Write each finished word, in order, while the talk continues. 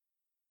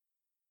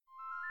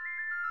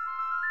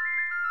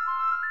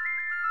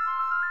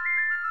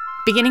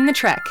Beginning the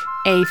Trek,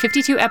 a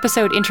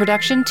 52-episode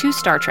introduction to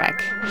Star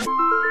Trek.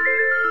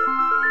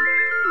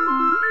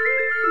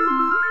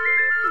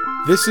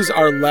 This is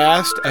our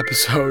last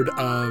episode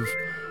of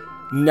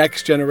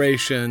Next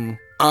Generation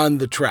on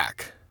the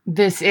Trek.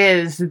 This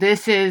is,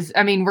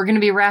 I mean, we're going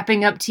to be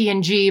wrapping up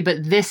TNG,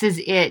 but this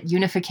is it.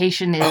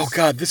 Unification is... Oh,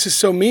 God, this is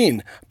so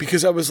mean,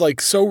 because I was,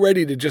 so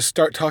ready to just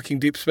start talking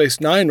Deep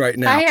Space Nine right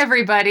now. Hi,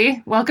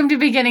 everybody. Welcome to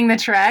Beginning the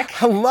Trek.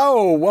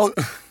 Hello.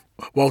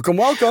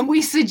 Welcome.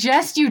 We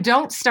suggest you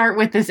don't start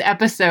with this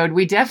episode.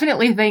 We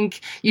definitely think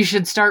you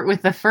should start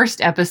with the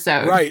first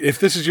episode. Right. If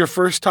this is your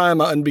first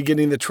time on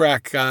Beginning the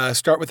Trek,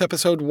 start with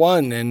episode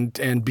 1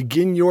 and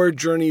begin your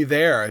journey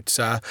there. It's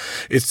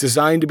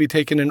designed to be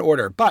taken in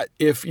order. But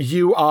if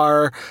you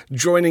are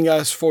joining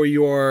us for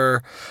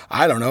your,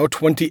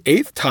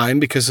 28th time,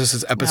 because this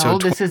is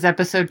episode... No, this is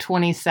episode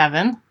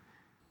 27.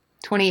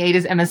 28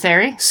 is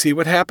Emissary. See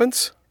what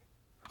happens?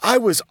 I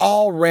was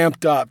all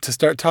ramped up to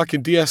start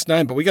talking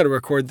DS9, but we got to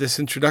record this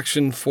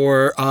introduction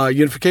for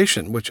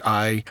Unification, which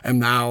I am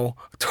now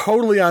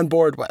totally on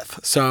board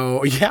with.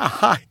 So, yeah,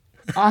 hi.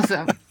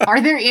 Awesome.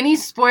 Are there any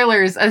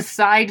spoilers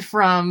aside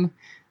from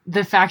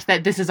the fact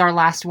that this is our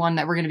last one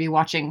that we're going to be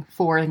watching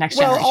for the Next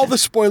Generation? Well, all the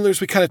spoilers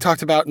we kind of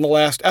talked about in the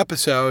last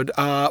episode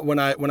when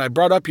I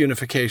brought up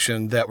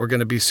Unification, that we're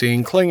going to be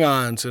seeing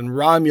Klingons and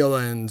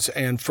Romulans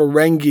and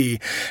Ferengi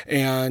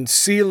and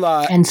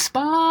Sela. And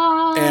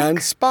Spock. And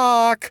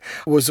Spock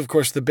was, of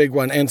course, the big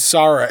one. And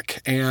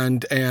Sarek.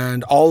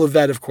 And all of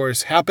that, of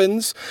course,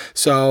 happens.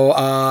 So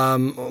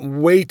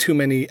way too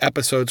many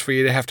episodes for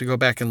you to have to go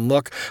back and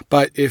look.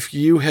 But if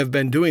you have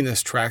been doing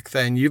this trek,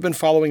 then you've been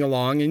following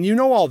along and you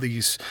know all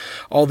these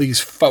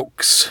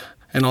folks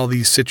and all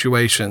these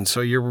situations.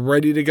 So you're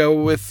ready to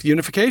go with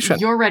Unification.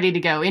 You're ready to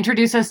go.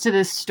 Introduce us to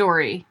this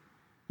story.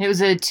 It was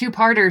a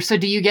two-parter, so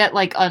do you get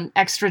an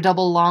extra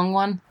double long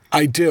one?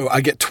 I do.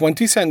 I get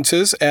 20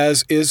 sentences,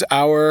 as is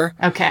our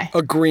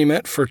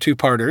agreement for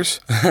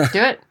two-parters.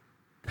 Do it.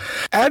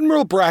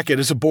 Admiral Brackett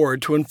is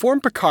aboard to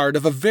inform Picard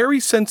of a very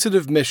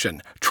sensitive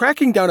mission,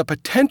 tracking down a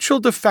potential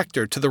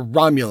defector to the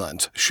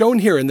Romulans, shown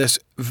here in this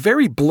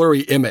very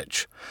blurry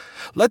image.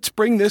 Let's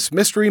bring this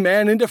mystery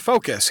man into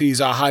focus. He's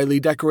a highly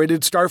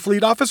decorated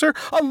Starfleet officer,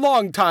 a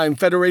longtime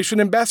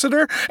Federation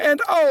ambassador, and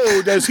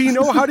oh, does he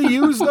know how to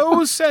use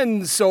those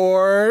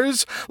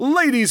sensors?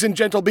 Ladies and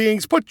gentle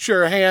beings, put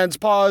your hands,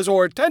 paws,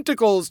 or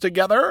tentacles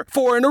together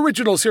for an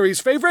original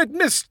series favorite,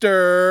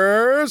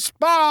 Mr.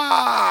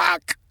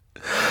 Spock!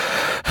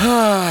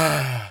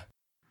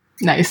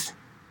 Nice.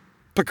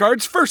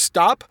 Picard's first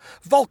stop,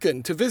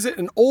 Vulcan, to visit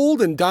an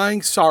old and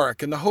dying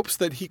Sarek in the hopes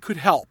that he could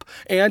help.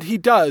 And he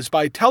does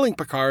by telling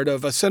Picard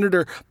of a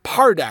Senator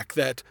Pardak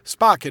that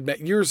Spock had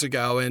met years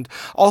ago, and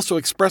also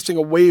expressing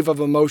a wave of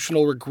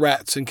emotional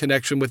regrets in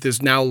connection with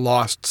his now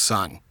lost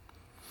son.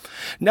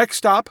 Next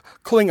stop,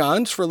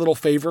 Klingons for a little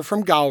favor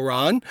from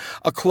Gowron,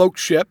 a cloaked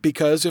ship,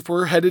 because if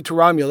we're headed to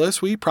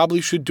Romulus, we probably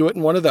should do it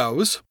in one of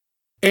those.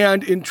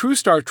 And in true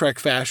Star Trek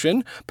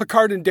fashion,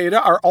 Picard and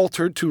Data are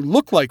altered to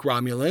look like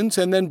Romulans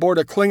and then board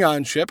a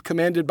Klingon ship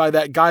commanded by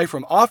that guy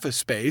from Office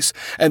Space,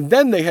 and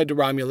then they head to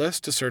Romulus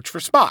to search for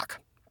Spock.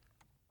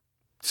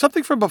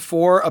 Something from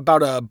before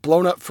about a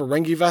blown-up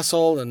Ferengi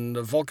vessel and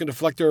a Vulcan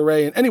deflector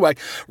array, and anyway,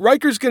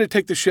 Riker's going to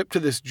take the ship to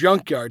this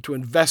junkyard to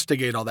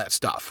investigate all that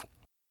stuff.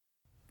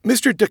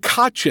 Mr.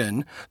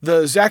 Dekachin,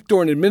 the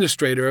Zakdorn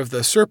administrator of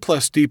the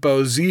surplus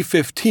depot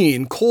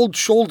Z-15, cold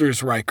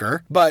shoulders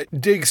Riker,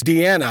 but digs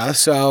Deanna,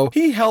 so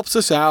he helps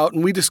us out,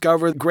 and we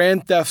discover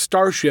Grand Theft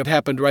Starship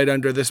happened right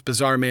under this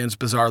bizarre man's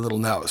bizarre little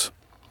nose.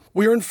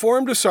 We are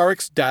informed of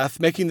Sarek's death,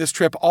 making this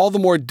trip all the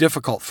more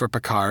difficult for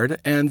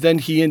Picard, and then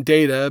he and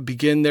Data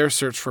begin their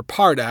search for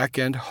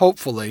Pardak and,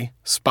 hopefully,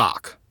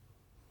 Spock.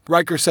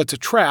 Riker sets a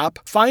trap,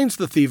 finds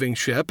the thieving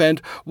ship,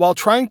 and while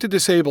trying to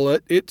disable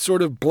it, it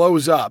sort of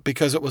blows up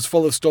because it was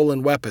full of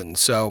stolen weapons,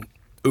 so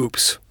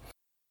oops.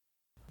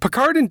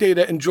 Picard and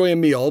Data enjoy a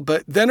meal,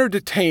 but then are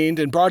detained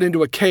and brought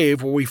into a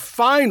cave where we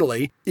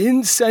finally,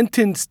 in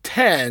sentence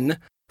 10,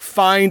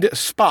 find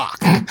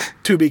Spock.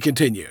 To be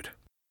continued.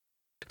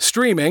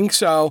 Streaming,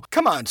 so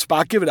come on,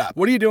 Spock, give it up.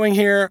 What are you doing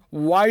here?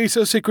 Why are you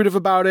so secretive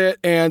about it?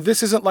 And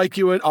this isn't like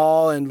you at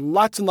all, and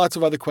lots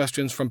of other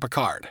questions from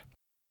Picard.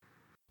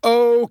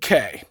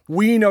 Okay,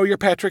 we know you're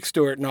Patrick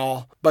Stewart and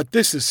all, but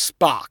this is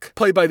Spock,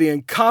 played by the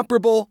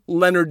incomparable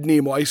Leonard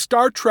Nimoy,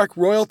 Star Trek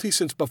royalty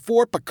since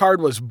before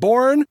Picard was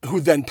born, who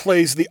then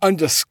plays the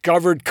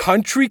undiscovered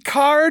country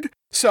card.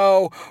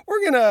 So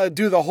we're going to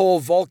do the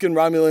whole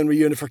Vulcan-Romulan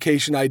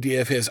reunification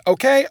idea of his.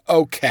 Okay?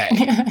 Sorry,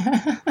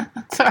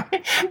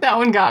 that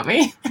one got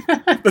me.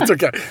 That's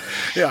okay.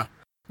 Yeah.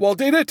 While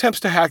Data attempts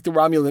to hack the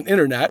Romulan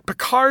internet,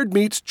 Picard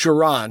meets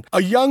Duran,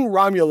 a young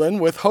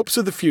Romulan with hopes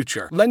of the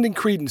future, lending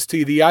credence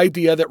to the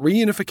idea that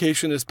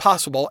reunification is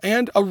possible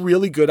and a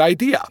really good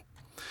idea.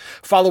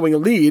 Following a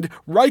lead,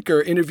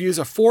 Riker interviews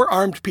a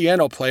four-armed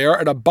piano player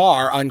at a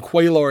bar on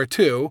Quailor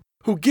 2,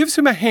 who gives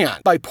him a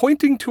hand by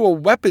pointing to a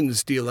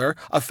weapons dealer,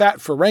 a fat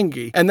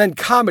Ferengi, and then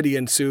comedy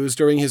ensues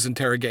during his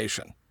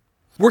interrogation.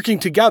 Working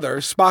together,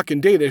 Spock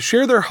and Data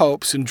share their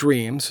hopes and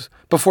dreams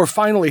before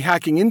finally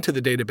hacking into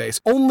the database,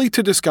 only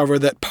to discover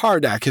that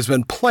Pardak has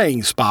been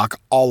playing Spock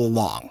all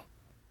along.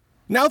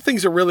 Now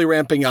things are really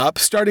ramping up,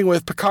 starting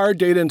with Picard,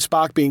 Data, and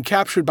Spock being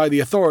captured by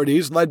the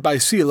authorities, led by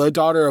Sela,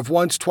 daughter of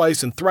once,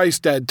 twice, and thrice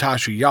dead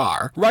Tasha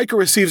Yar. Riker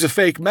receives a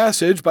fake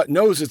message, but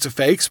knows it's a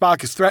fake.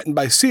 Spock is threatened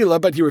by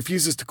Sela, but he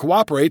refuses to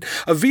cooperate.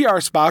 A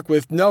VR Spock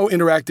with no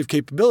interactive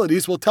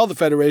capabilities will tell the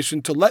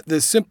Federation to let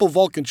this simple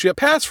Vulcan ship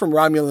pass from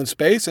Romulan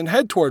space and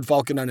head toward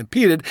Vulcan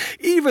unimpeded,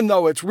 even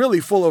though it's really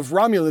full of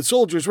Romulan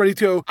soldiers ready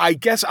to, I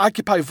guess,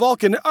 occupy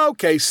Vulcan.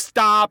 Okay,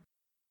 stop.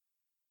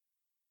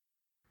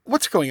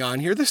 What's going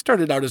on here? This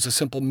started out as a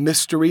simple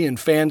mystery and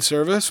fan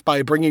service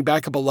by bringing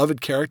back a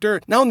beloved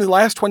character. Now in the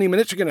last 20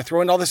 minutes, you're going to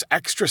throw in all this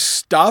extra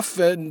stuff.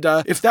 And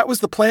if that was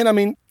the plan, I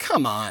mean,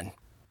 come on.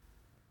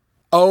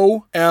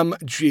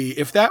 OMG.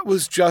 If that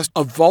was just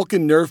a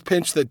Vulcan nerve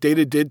pinch that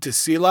Data did to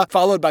Sela,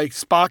 followed by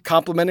Spock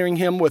complimenting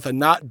him with a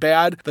not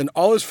bad, then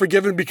all is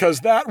forgiven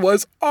because that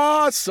was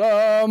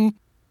awesome.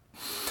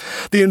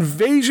 The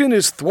invasion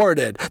is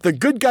thwarted. The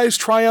good guys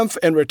triumph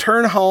and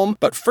return home,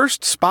 but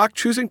first Spock,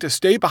 choosing to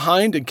stay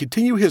behind and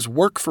continue his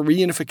work for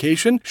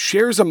reunification,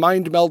 shares a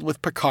mind meld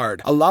with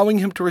Picard, allowing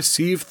him to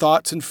receive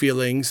thoughts and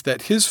feelings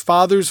that his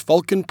father's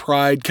Vulcan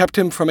pride kept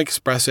him from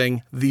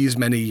expressing these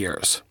many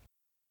years.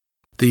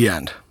 The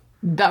end.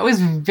 That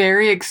was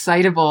very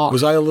excitable.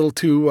 Was I a little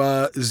too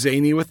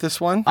zany with this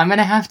one? I'm going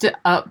to have to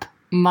up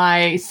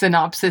my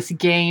synopsis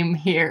game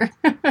here.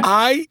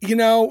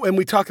 And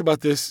we talk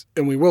about this,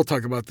 and we will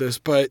talk about this,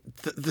 but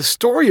the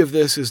story of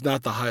this is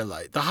not the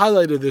highlight. The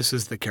highlight of this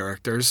is the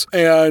characters.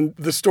 And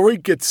the story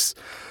gets,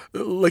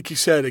 like you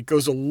said, it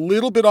goes a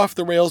little bit off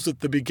the rails at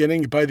the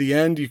beginning. By the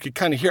end, you could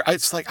kind of hear,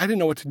 it's like, I didn't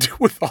know what to do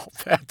with all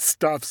that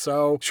stuff.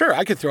 So sure,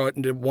 I could throw it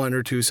into one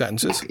or two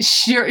sentences.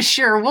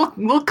 Sure.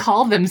 We'll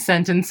call them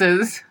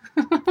sentences.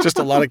 just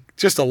a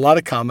lot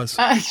of commas.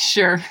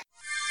 Sure.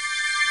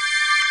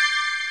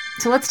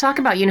 So let's talk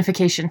about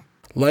Unification.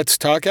 Let's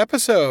talk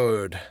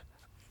episode.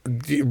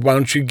 Why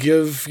don't you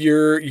give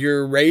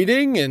your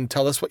rating and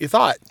tell us what you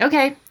thought?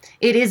 Okay.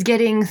 It is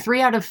getting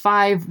 3 out of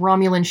 5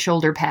 Romulan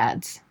shoulder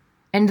pads.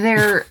 And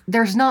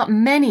there's not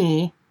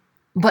many,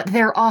 but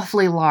they're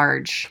awfully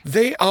large.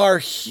 They are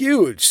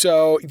huge.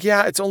 So,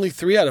 yeah, it's only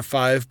 3 out of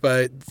 5,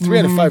 but 3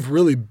 out of 5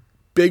 really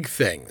big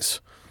things.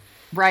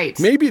 Right.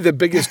 Maybe the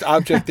biggest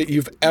object that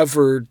you've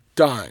ever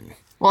done.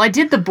 Well, I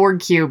did the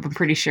Borg cube, I'm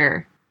pretty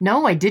sure.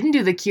 No, I didn't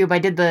do the cube. I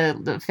did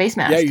the face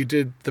mask. Yeah, you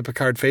did the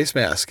Picard face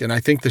mask. And I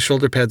think the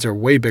shoulder pads are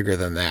way bigger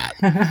than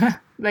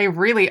that. They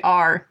really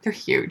are. They're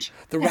huge.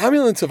 The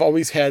Romulans have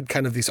always had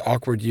kind of these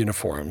awkward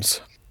uniforms.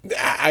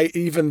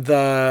 We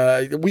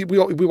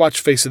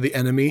watched Face of the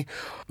Enemy.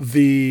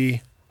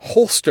 The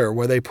holster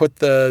where they put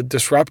the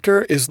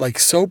disruptor is like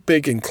so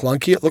big and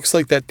clunky. It looks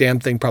like that damn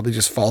thing probably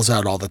just falls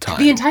out all the time.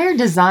 The entire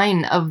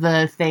design of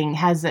the thing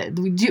has a...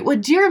 Do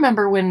you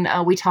remember when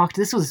we talked?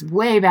 This was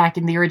way back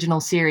in the original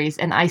series,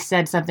 and I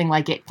said something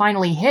like, it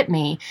finally hit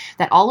me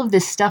that all of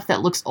this stuff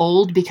that looks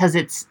old because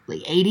it's like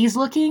 80s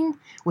looking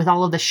with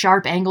all of the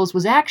sharp angles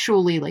was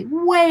actually like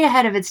way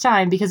ahead of its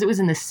time because it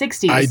was in the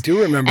 60s. I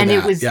do remember that.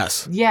 It was,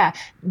 yes. Yeah.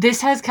 This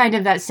has kind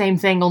of that same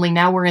thing, only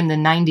now we're in the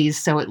 90s,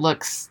 so it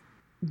looks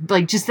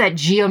like just that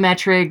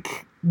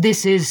geometric,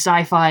 this is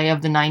sci-fi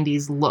of the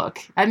 90s look.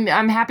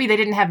 I'm happy they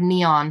didn't have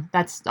neon.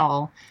 That's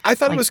all. I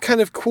thought it was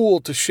kind of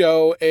cool to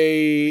show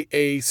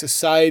a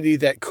society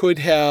that could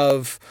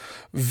have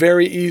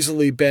very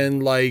easily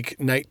been like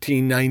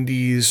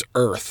 1990s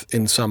Earth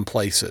in some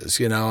places.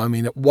 I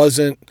mean, it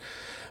wasn't,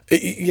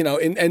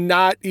 and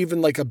not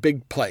even like a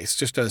big place,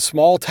 just a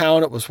small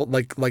town. It was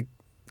like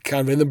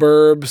kind of in the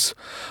burbs,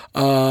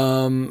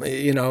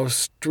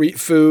 street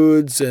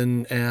foods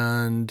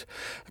and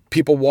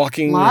people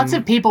walking. Lots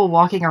of people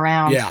walking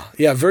around.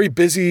 Yeah. Very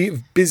busy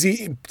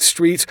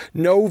streets.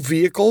 No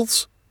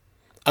vehicles.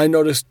 I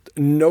noticed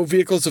no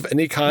vehicles of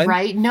any kind.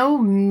 Right. No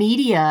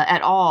media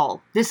at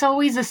all. This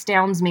always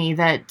astounds me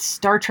that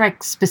Star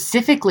Trek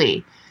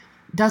specifically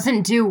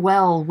doesn't do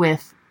well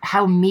with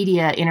how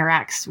media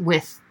interacts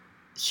with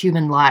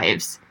human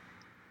lives.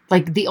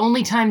 Like, the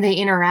only time they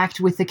interact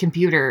with the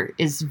computer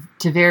is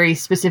to very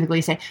specifically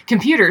say,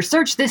 computer,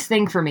 search this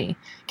thing for me.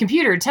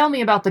 Computer, tell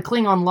me about the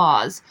Klingon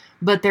laws.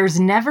 But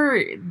there's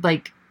never,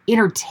 like,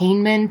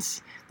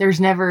 entertainment. There's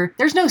no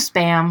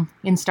spam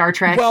in Star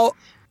Trek. Well,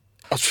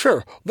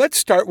 sure. Let's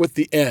start with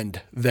the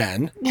end,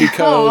 then.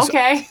 Because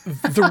okay.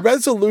 The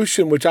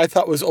resolution, which I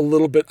thought was a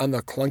little bit on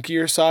the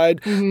clunkier side,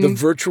 the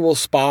virtual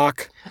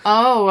Spock.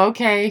 Oh,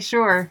 okay,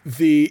 sure.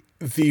 The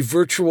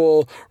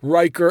virtual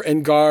Riker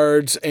and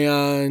guards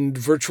and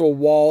virtual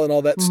wall and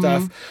all that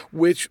stuff,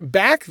 which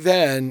back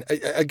then,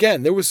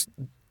 again,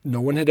 no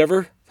one had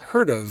ever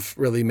heard of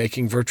really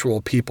making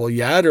virtual people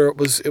yet, or it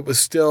was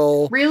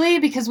still... Really?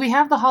 Because we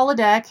have the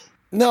holodeck.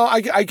 No,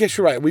 I guess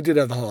you're right. We did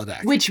have the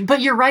holodeck.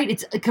 But you're right.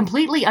 It's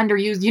completely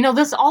underused.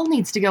 This all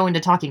needs to go into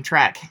Talking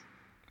Trek.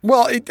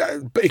 Well,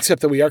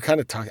 except that we are kind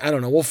of talking. I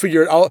don't know. We'll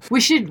figure it out. We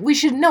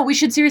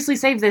should seriously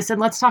save this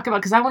and let's talk about,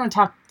 because I want to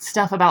talk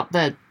stuff about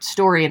the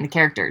story and the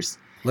characters.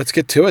 Let's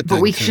get to it then.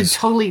 But we should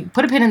totally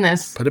put a pin in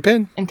this. Put a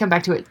pin. And come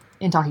back to it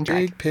in Talking Track.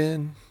 Big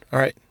pin. All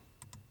right.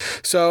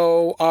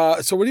 So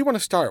where do you want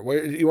to start?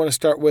 Where do you want to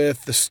start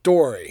with the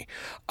story?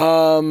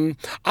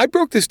 I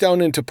broke this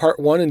down into part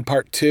 1 and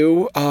part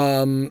 2.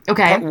 Okay.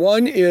 Part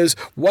 1 is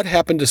what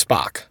happened to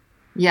Spock.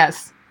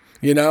 Yes.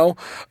 You know,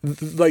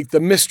 like the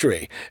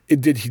mystery.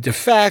 Did he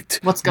defect?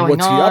 What's going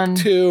on?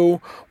 What's he up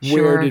to?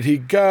 Sure. Where did he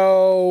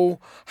go?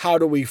 How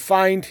do we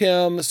find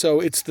him? So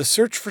it's the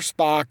search for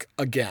Spock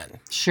again.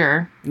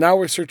 Sure. Now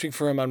we're searching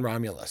for him on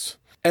Romulus.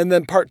 And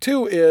then part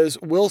 2 is,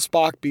 will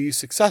Spock be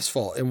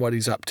successful in what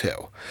he's up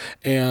to?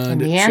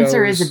 And the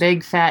answer is a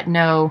big fat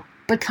no,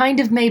 but kind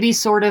of maybe,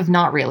 sort of,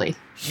 not really.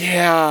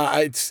 Yeah,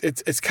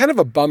 it's kind of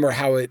a bummer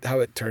how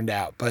it turned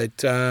out.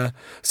 But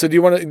so do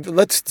you want to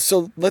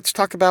let's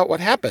talk about what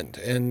happened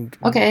and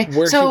where he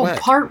went. So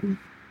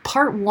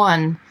part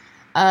 1.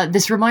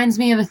 This reminds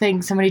me of a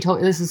thing somebody told.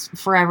 This is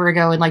forever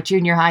ago in like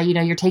junior high. You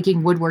know, you're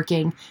taking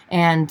woodworking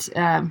and.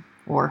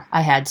 Or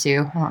I had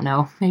to. I don't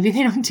know. Maybe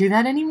they don't do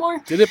that anymore.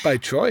 Did it by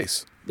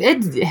choice.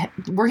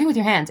 Working with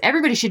your hands.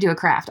 Everybody should do a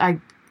craft. I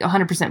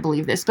 100%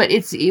 believe this. But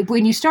it's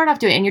when you start off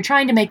doing it and you're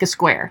trying to make a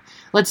square.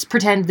 Let's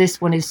pretend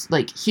this one is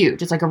like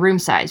huge. It's like a room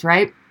size,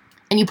 right?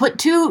 And you put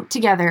 2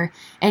 together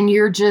and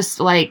you're just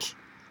like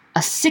a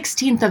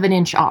 1/16 of an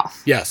inch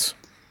off. Yes.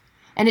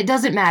 And it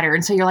doesn't matter.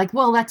 And so you're like,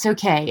 well, that's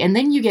okay. And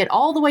then you get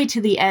all the way to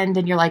the end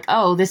and you're like,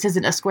 oh, this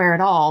isn't a square at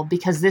all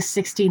because this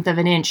 1/16 of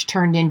an inch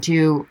turned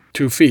into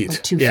 2 feet.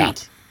 Like 2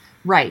 feet.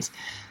 Right.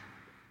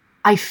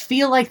 I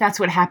feel like that's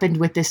what happened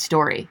with this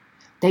story.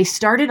 They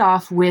started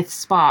off with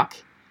Spock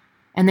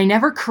and they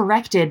never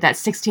corrected that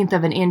 1/16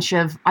 of an inch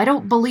of, I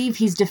don't believe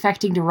he's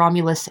defecting to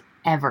Romulus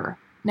ever.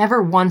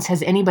 Never once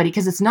has anybody,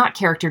 because it's not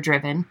character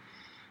driven.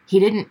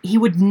 He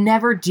would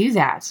never do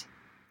that.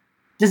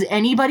 Does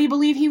anybody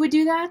believe he would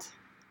do that?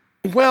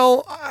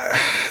 Well,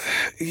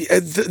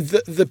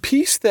 the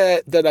piece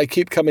that I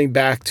keep coming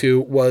back to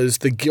was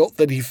the guilt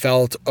that he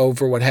felt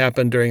over what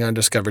happened during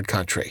Undiscovered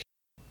Country.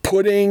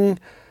 Putting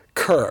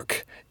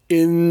Kirk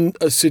in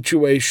a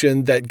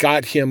situation that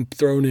got him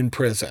thrown in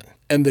prison.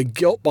 And the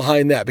guilt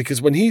behind that.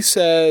 Because when he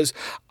says,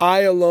 I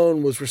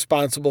alone was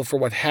responsible for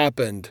what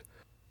happened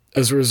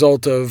as a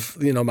result of,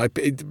 you know,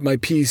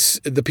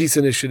 the peace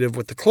initiative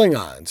with the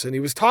Klingons. And he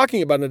was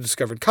talking about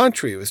Undiscovered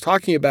Country. He was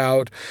talking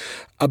about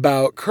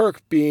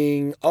Kirk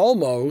being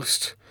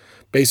almost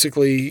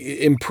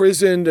basically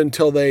imprisoned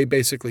until they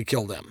basically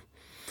killed him.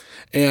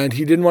 And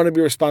he didn't want to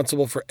be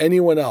responsible for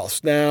anyone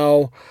else.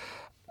 Now,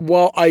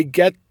 while I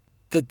get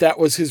that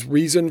was his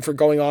reason for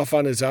going off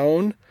on his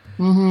own,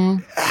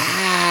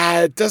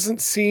 it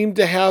doesn't seem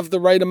to have the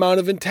right amount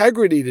of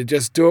integrity to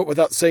just do it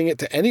without saying it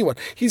to anyone.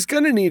 He's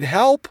going to need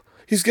help.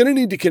 He's going to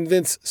need to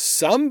convince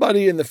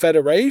somebody in the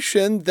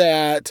Federation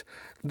that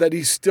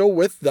he's still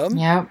with them.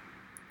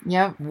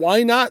 Yep.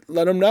 Why not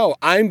let him know,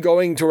 I'm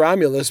going to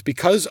Romulus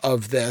because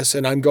of this,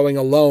 and I'm going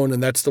alone,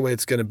 and that's the way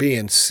it's going to be,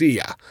 and see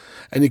ya.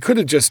 And he could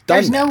have just done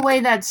that. There's no way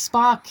that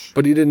Spock...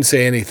 But he didn't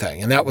say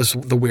anything, and that was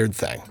the weird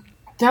thing.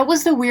 That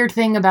was the weird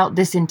thing about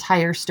this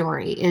entire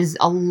story, is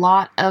a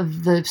lot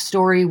of the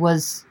story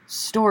was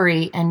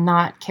story and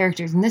not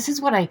characters. And this is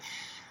what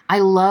I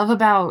love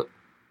about...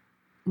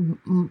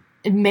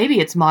 Maybe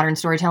it's modern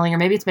storytelling, or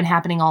maybe it's been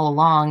happening all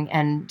along,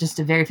 and just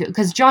a very few,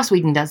 because Joss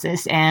Whedon does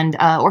this, and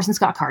Orson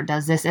Scott Card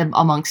does this,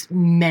 amongst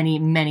many,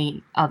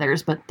 many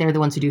others, but they're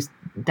the ones who do,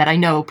 that I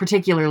know,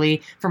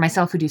 particularly for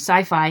myself, who do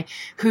sci-fi,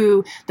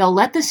 who they'll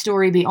let the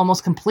story be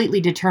almost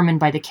completely determined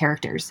by the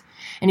characters.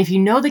 And if you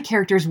know the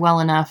characters well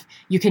enough,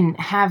 you can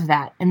have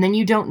that, and then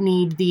you don't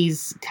need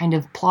these kind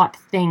of plot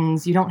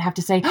things. You don't have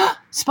to say, oh,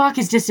 Spock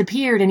has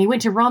disappeared, and he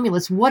went to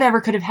Romulus, whatever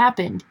could have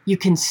happened. You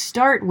can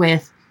start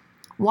with,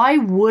 why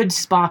would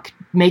Spock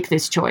make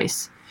this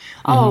choice?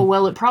 Oh,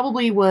 well, it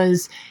probably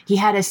was, he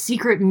had a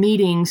secret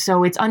meeting,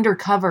 so it's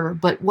undercover,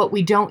 but what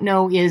we don't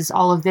know is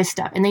all of this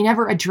stuff. And they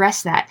never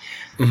address that.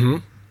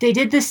 They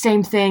did the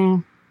same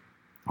thing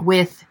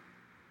with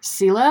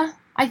Sela,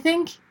 I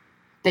think,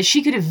 that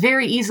she could have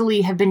very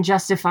easily have been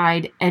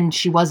justified, and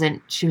she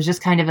wasn't. She was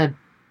just kind of a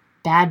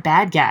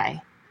bad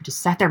guy who just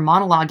sat there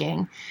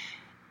monologuing.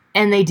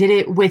 And they did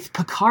it with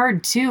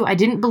Picard, too. I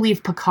didn't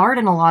believe Picard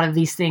in a lot of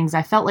these things.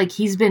 I felt like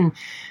he's been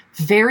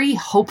very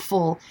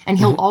hopeful, and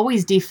he'll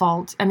always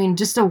default. I mean,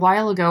 just a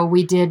while ago,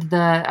 we did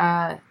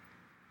the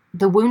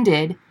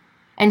Wounded,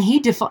 and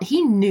he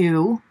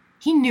knew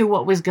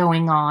what was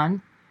going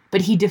on,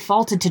 but he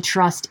defaulted to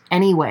trust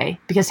anyway,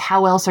 because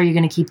how else are you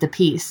going to keep the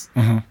peace?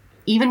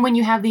 Even when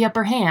you have the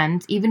upper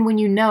hand, even when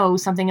you know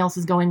something else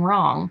is going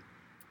wrong,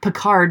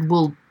 Picard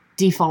will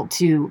default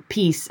to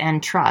peace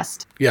and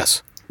trust.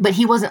 Yes. But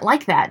he wasn't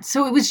like that.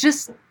 So it was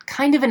just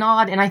kind of an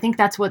odd, and I think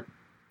that's what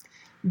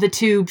the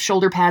 2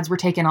 shoulder pads were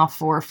taken off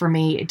for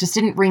me. It just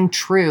didn't ring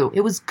true.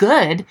 It was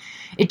good.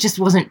 It just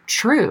wasn't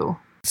true.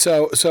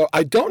 So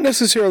I don't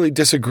necessarily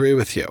disagree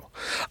with you.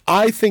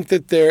 I think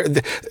that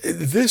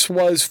this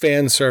was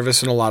fan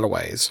service in a lot of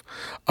ways.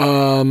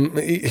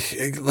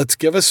 Let's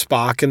give us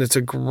Spock, and it's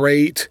a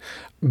great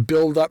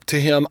build up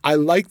to him. I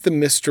like the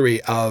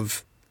mystery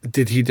of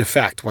did he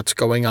defect? What's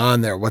going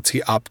on there? What's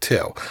he up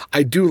to?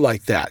 I do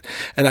like that.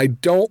 And I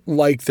don't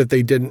like that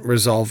they didn't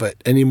resolve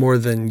it any more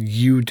than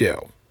you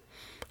do.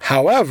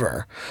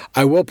 However,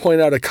 I will point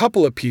out a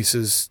couple of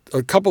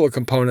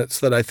components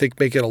that I think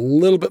make it a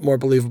little bit more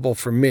believable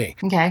for me.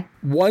 Okay.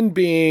 One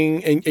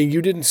being, and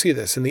you didn't see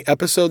this, in the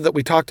episode that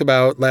we talked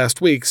about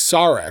last week,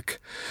 Sarek,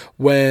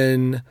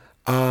 when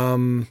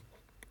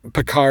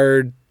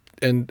Picard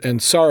and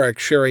Sarek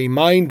share a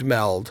mind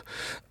meld,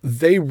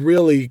 they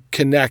really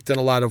connect in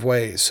a lot of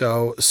ways.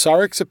 So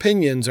Sarek's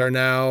opinions are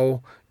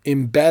now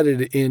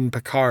embedded in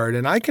Picard,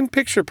 and I can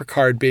picture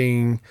Picard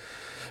being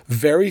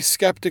very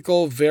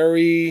skeptical,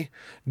 very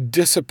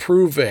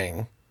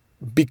disapproving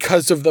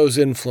because of those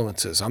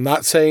influences. I'm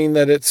not saying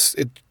that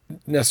it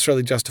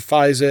necessarily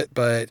justifies it,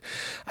 but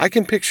I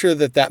can picture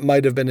that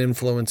might have been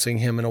influencing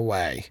him in a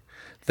way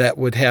that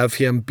would have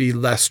him be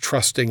less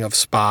trusting of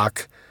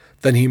Spock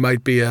than he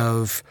might be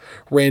of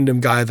random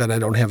guy that I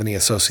don't have any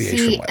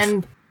association with.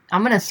 And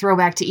I'm going to throw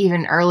back to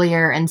even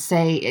earlier and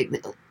say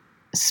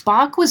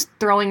Spock was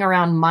throwing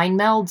around mind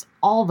melds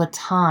all the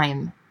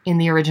time in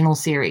the original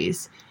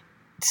series.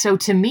 So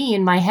to me,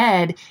 in my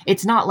head,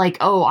 it's not like,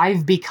 oh, I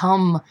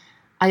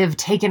have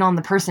taken on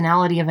the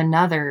personality of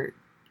another.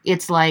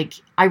 It's like,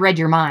 I read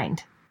your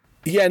mind.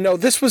 Yeah, no,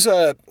 this was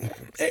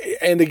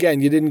and again,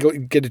 you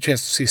didn't get a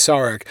chance to see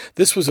Sarek.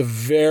 This was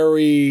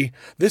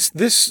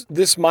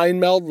this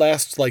mind meld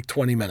lasts like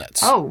 20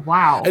 minutes. Oh,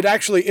 wow. It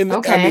actually,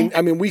 Okay.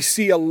 I mean, we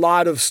see a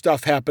lot of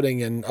stuff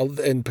happening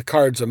in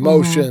Picard's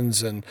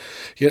emotions, and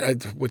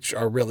which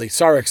are really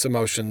Sarek's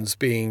emotions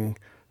being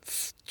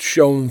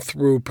shown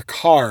through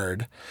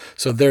Picard.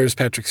 So there's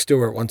Patrick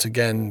Stewart once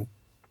again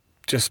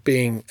just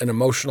being an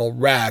emotional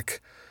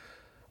wreck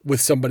with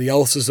somebody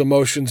else's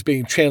emotions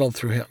being channeled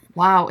through him.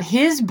 Wow,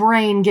 his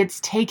brain gets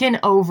taken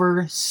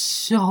over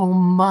so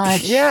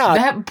much. Yeah.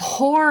 That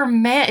poor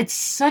man, it's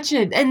such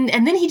a... And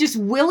then he just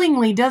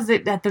willingly does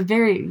it at the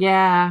very...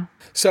 Yeah.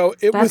 So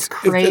That's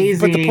crazy.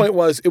 But the point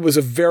was, it was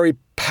a very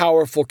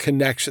powerful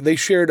connection. They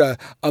shared a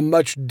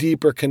much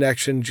deeper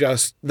connection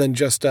than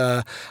just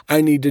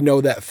I need to know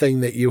that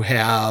thing that you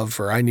have,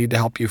 or I need to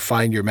help you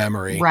find your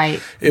memory.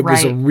 Right. It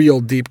was a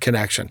real deep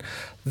connection.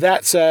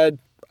 That said,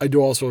 I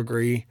do also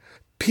agree,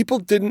 people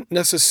didn't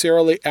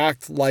necessarily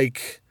act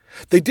like...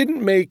 They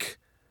didn't make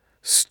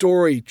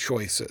story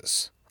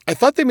choices. I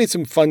thought they made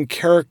some fun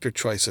character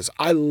choices.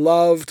 I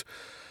loved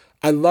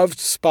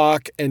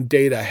Spock and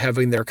Data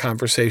having their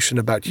conversation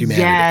about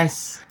humanity.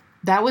 Yes.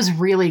 That was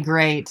really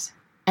great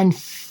and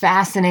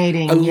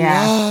fascinating. I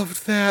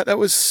loved that. That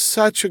was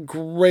such a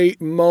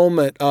great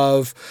moment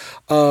of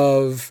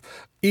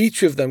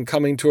each of them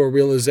coming to a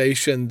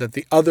realization that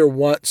the other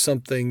wants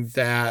something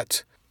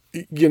that,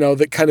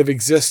 that kind of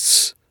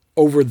exists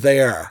over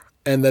there,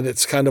 and that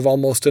it's kind of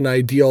almost an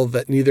ideal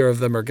that neither of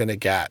them are going to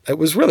get. It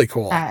was really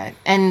cool.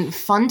 And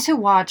fun to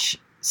watch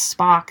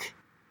Spock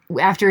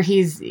after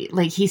he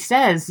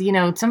says,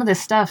 some of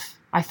this stuff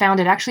I found,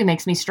 it actually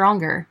makes me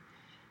stronger.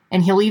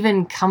 And he'll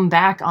even come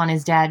back on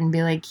his dad and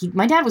be like,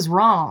 my dad was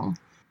wrong.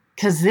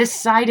 Because this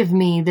side of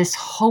me, this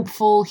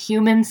hopeful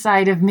human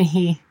side of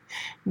me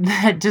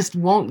that just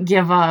won't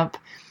give up,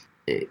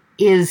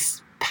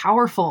 is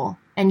powerful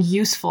and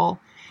useful.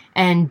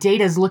 And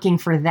Data's looking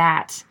for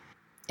that.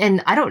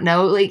 And I don't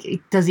know,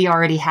 does he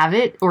already have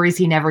it? Or is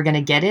he never going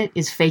to get it?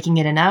 Is faking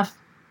it enough?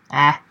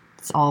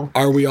 It's all...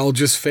 Are we all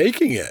just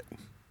faking it?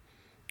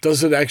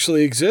 Does it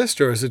actually exist,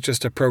 or is it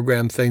just a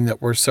program thing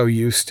that we're so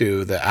used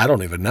to that I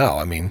don't even know?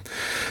 I mean,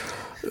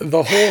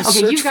 the whole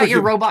okay, you've got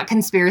your robot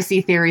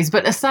conspiracy theories,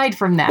 but aside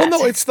from that, well,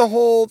 no, it's the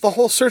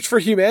whole search for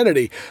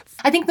humanity.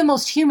 I think the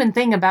most human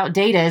thing about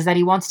Data is that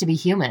he wants to be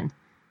human.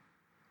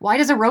 Why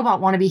does a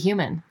robot want to be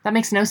human? That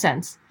makes no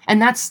sense.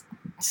 And that's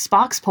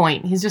Spock's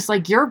point. He's just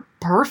like, you're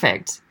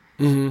perfect.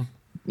 Mm-hmm.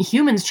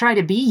 Humans try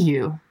to be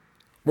you.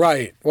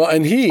 Right. Well,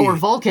 or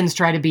Vulcans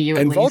try to be you.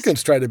 And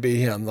Vulcans try to be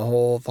him. The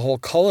whole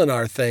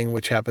Kulinar thing,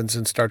 which happens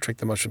in Star Trek: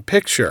 The Motion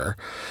Picture,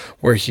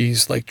 where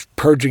he's like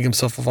purging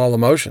himself of all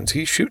emotions.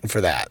 He's shooting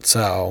for that.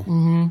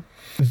 So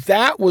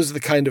that was the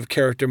kind of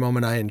character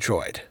moment I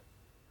enjoyed.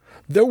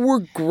 There were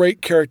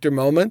great character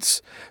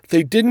moments.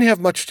 They didn't have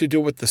much to do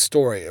with the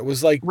story. It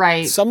was like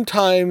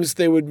sometimes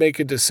they would make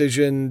a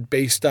decision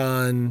based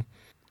on,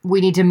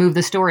 we need to move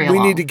the story along.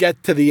 We need to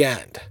get to the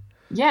end.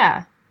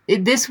 Yeah.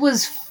 This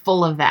was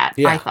full of that,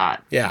 I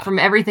thought, from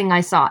everything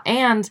I saw.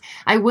 And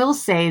I will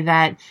say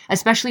that,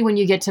 especially when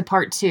you get to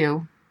part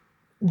 2,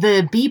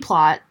 the B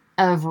plot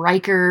of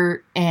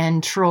Riker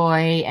and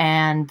Troy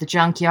and the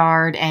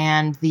junkyard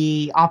and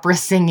the opera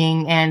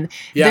singing, and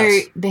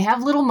they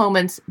have little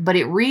moments, but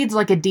it reads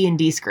like a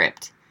D&D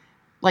script.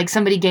 Like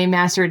somebody game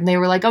mastered, and they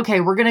were like, okay,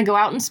 we're going to go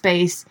out in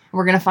space, and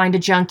we're going to find a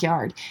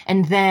junkyard.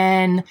 And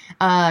then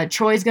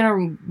Troy's going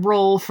to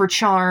roll for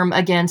charm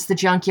against the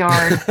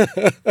junkyard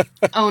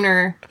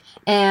owner.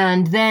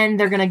 And then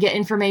they're going to get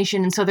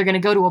information, and so they're going to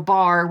go to a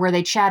bar where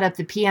they chat up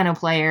the piano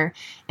player,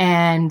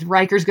 and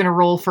Riker's going to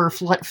roll for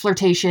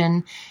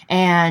flirtation,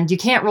 and you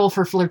can't roll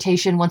for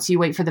flirtation once you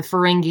wait for the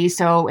Ferengi,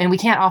 and we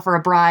can't offer a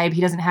bribe.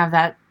 He doesn't have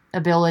that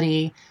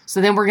ability.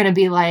 So then we're going to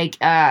be like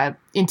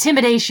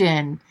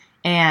intimidation.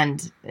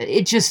 And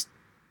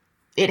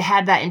it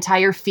had that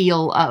entire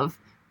feel of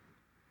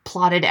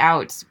plotted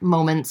out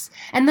moments.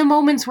 And the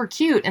moments were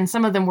cute, and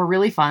some of them were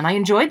really fun. I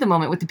enjoyed the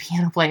moment with the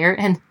piano player,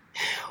 and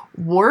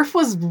Worf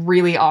was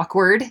really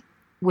awkward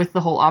with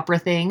the whole opera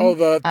thing. Oh,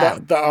 the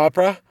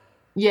opera?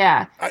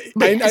 Yeah. I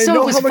so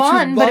know it was how much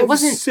fun, you but it love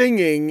wasn't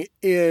singing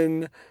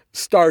in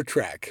Star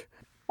Trek.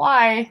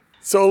 Why?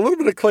 So a little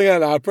bit of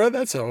Klingon opera,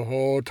 that's a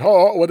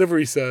ho-ta, whatever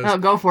he says. Oh,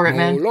 go for it,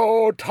 man.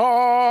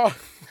 Ho-lo-ta.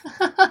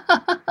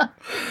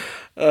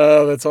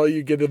 That's all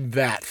you get of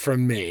that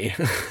from me.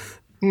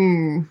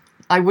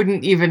 I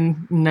wouldn't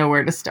even know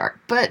where to start.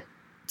 But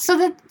so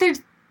that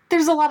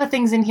there's a lot of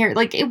things in here.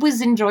 Like, it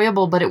was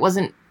enjoyable, but it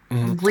wasn't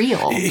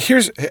real.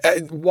 Here's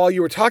while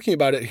you were talking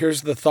about it,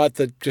 here's the thought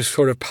that just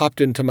sort of popped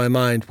into my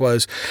mind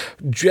was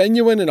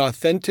genuine and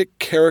authentic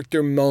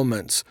character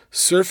moments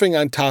surfing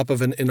on top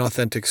of an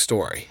inauthentic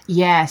story.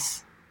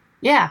 Yes.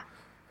 Yeah.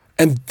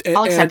 And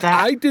I'll accept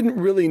that. I didn't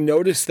really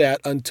notice that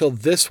until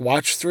this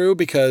watch through,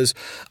 because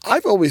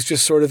I've always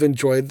just sort of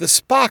enjoyed the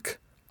Spock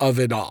of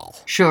it all.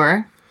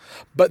 Sure.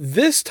 But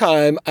this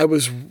time I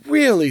was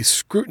really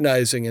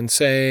scrutinizing and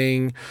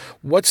saying,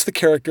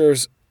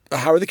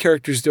 how are the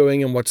characters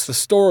doing and what's the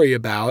story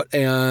about?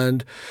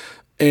 And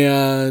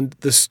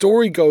the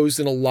story goes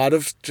in a lot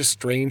of just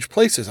strange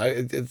places.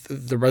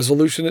 The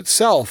resolution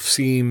itself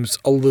seems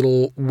a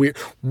little weird.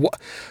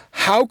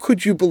 How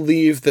could you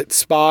believe that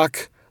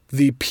Spock,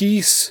 the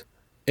peace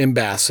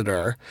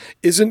ambassador,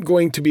 isn't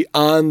going to be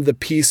on the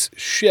peace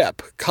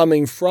ship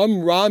coming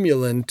from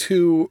Romulan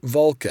to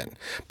Vulcan,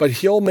 but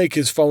he'll make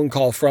his phone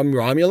call from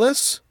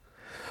Romulus?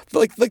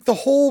 Like the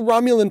whole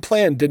Romulan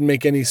plan didn't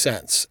make any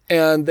sense.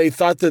 And they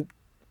thought that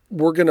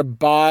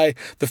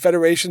the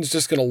Federation's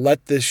just going to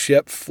let this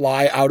ship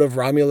fly out of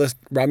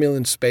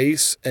Romulan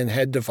space and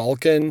head to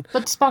Vulcan.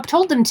 But Spock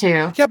told them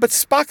to. Yeah, but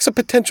Spock's a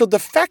potential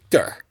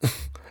defector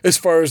as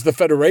far as the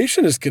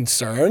Federation is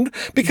concerned,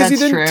 because he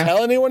didn't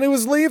tell anyone he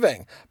was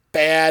leaving.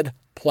 Bad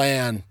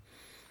plan.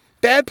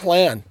 Bad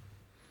plan.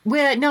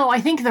 Well, no,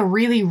 I think the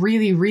really,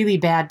 really, really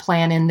bad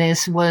plan in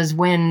this was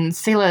when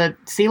Sela.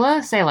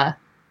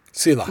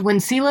 When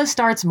Sela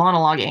starts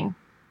monologuing.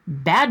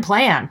 Bad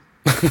plan.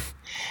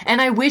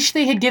 And I wish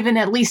they had given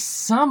at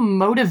least some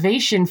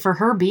motivation for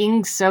her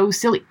being so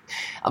silly.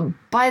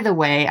 By the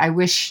way, I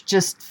wish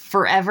just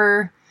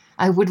forever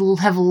I would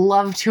have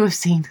loved to have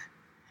seen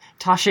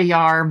Tasha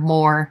Yar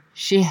more.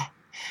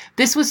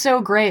 This was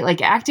so great.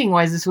 Like,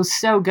 acting-wise, this was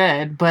so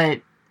good.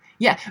 But,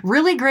 yeah,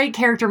 really great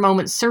character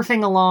moments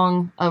surfing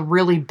along a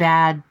really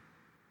bad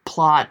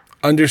plot.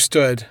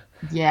 Understood.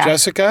 Yeah.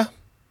 Jessica?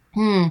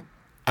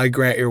 I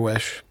grant your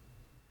wish.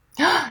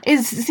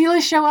 Is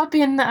Sela show up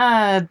in...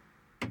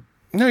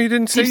 No, you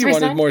didn't say you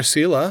wanted more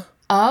Sela.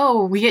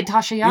 Oh, we get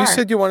Tasha Yar. You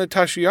said you wanted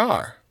Tasha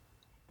Yar.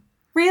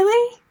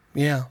 Really?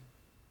 Yeah.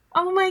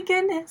 Oh, my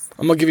goodness.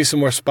 I'm going to give you some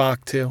more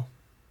Spock, too.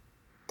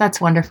 That's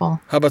wonderful.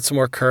 How about some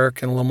more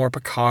Kirk and a little more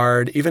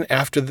Picard? Even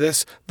after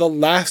this, the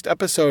last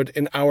episode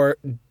in our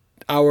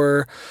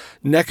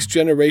Next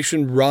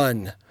Generation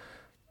run.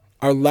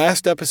 Our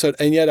last episode,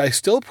 and yet I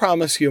still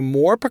promise you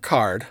more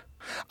Picard.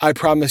 I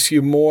promise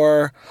you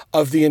more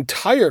of the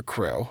entire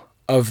crew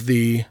of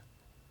the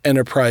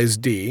Enterprise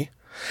D.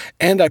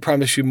 And I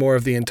promise you more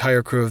of the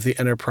entire crew of the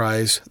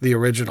Enterprise, the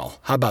original.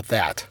 How about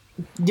that?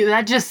 Dude,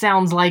 that just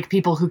sounds like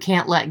people who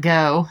can't let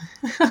go.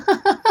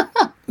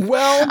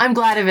 Well, I'm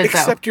glad of it,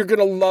 except you're going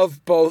to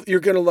love both.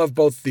 You're going to love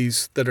both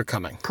these that are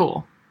coming.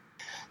 Cool.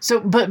 So,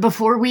 but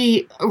before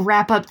we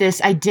wrap up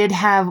this, I did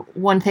have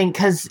one thing,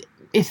 because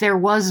if there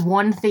was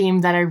one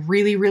theme that I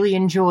really, really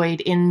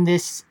enjoyed in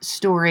this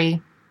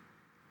story,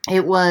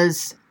 it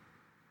was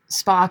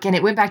Spock, and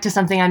it went back to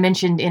something I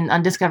mentioned in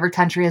Undiscovered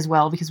Country as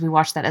well, because we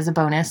watched that as a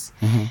bonus.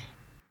 Mm-hmm.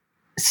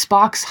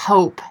 Spock's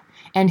hope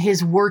and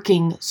his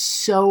working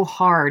so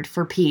hard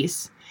for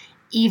peace,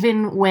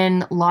 even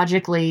when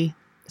logically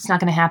it's not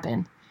going to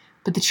happen.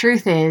 But the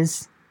truth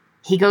is,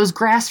 he goes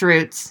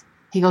grassroots.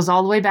 He goes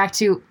all the way back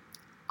to,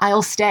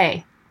 I'll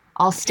stay.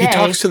 He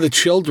talks to the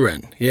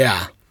children.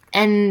 Yeah.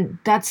 And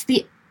that's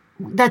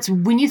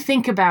when you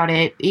think about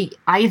it,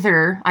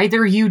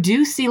 either you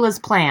do Sela's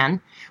plan,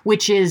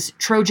 which is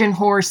Trojan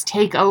horse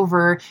take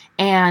over,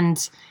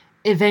 and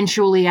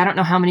eventually, I don't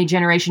know how many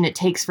generation it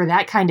takes for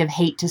that kind of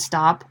hate to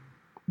stop,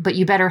 but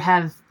you better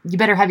have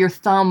your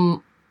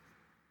thumb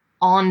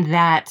on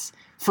that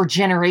for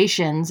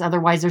generations.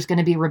 Otherwise, there's going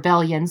to be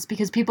rebellions,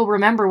 because people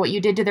remember what you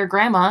did to their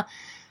grandma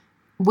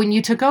when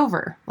you took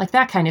over, like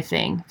that kind of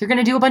thing. If you're going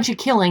to do a bunch of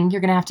killing,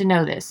 you're going to have to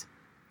know this.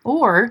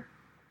 Or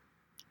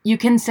you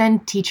can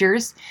send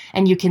teachers,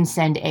 and you can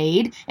send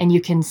aid, and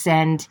you can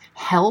send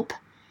help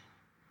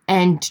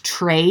and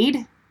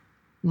trade.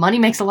 Money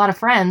makes a lot of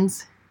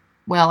friends.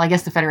 Well, I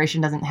guess the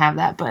Federation doesn't have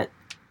that, but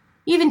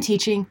even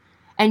teaching.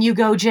 And you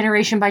go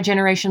generation by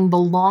generation the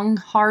long,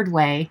 hard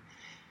way.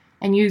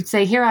 And you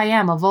say, here I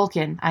am, a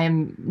Vulcan. I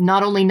am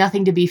not only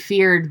nothing to be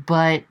feared,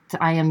 but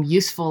I am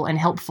useful and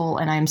helpful,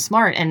 and I am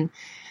smart. And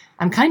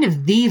I'm kind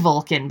of the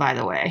Vulcan, by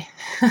the way.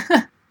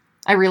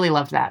 I really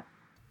loved that.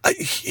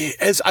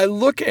 As I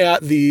look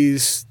at the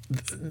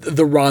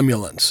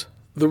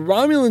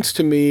Romulans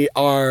to me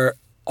are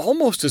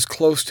almost as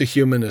close to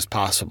human as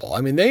possible.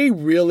 I mean,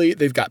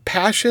 they've got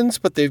passions,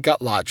 but they've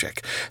got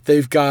logic.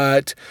 They've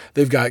got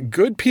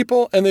good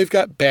people and they've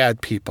got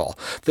bad people.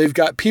 They've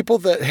got people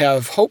that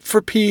have hope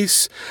for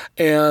peace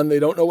and they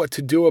don't know what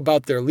to do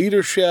about their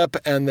leadership.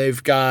 And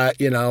they've got,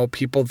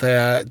 people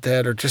that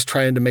are just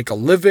trying to make a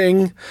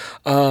living.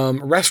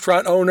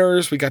 Restaurant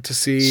owners, we got to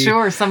see.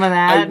 Sure, some of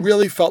that. I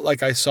really felt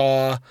like I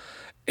saw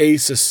a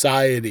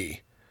society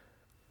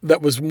that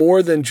was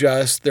more than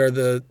just they're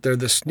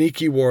the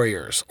sneaky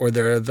warriors, or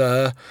they're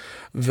the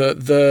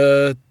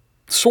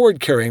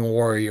sword carrying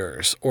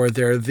warriors, or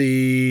they're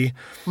the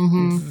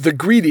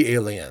greedy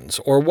aliens,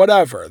 or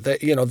whatever.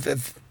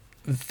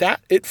 That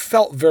it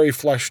felt very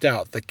fleshed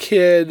out. The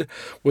kid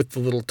with the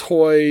little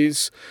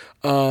toys,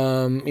 with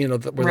all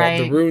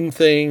the rune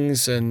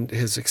things and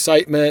his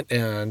excitement.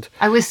 And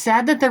I was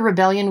sad that the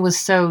rebellion was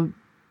so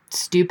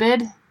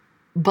stupid,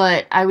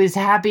 but I was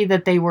happy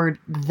that they were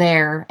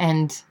there.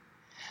 And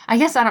I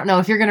guess, I don't know,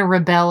 if you're going to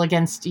rebel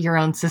against your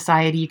own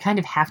society, you kind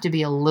of have to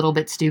be a little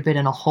bit stupid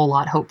and a whole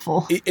lot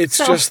hopeful. It's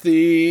just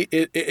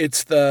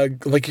it's the,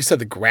 like you said,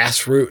 the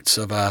grassroots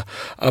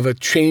of a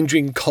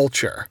changing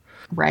culture.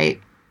 Right.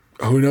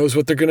 Who knows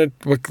what they're going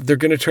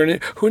to turn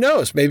in? Who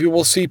knows? Maybe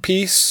we'll see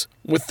peace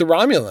with the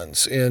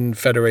Romulans in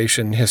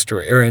Federation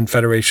history, or in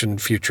Federation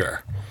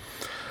future.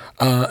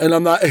 And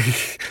I'm not, you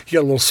got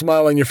a little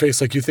smile on your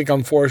face like you think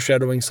I'm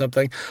foreshadowing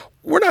something.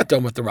 We're not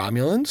done with the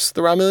Romulans.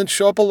 The Romulans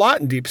show up a lot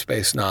in Deep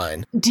Space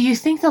Nine. Do you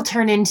think they'll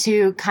turn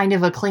into kind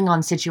of a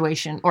Klingon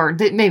situation? Or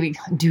maybe,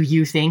 do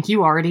you think?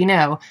 You already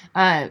know.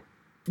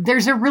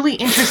 There's a really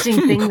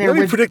interesting thing there.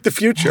 Let me predict the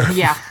future.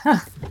 Yeah.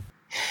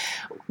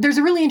 There's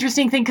a really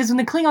interesting thing, because when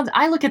the Klingons,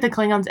 I look at the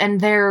Klingons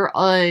and they're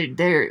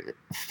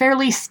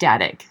fairly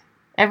static.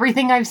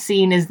 Everything I've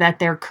seen is that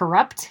they're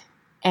corrupt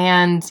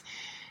and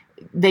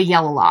they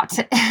yell a lot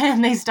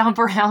and they stomp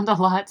around a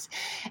lot,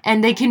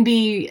 and they can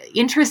be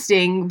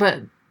interesting,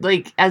 but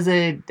like as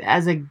a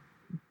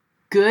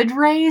good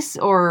race,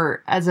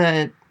 or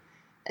I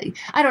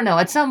don't know,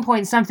 at some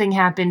point something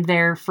happened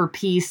there for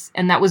peace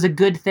and that was a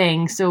good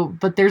thing. So,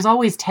 but there's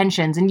always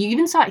tensions, and you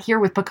even saw it here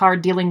with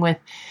Picard dealing with,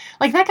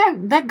 like,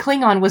 that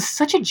Klingon was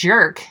such a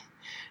jerk.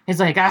 He's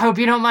like, I hope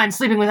you don't mind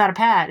sleeping without a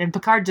pad. And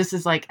Picard just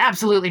is like,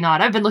 absolutely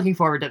not. I've been looking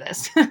forward to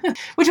this,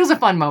 which was a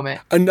fun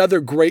moment. Another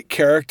great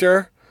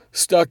character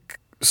stuck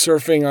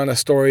surfing on a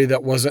story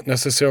that wasn't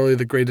necessarily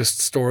the greatest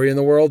story in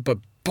the world, but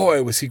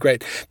boy, was he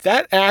great.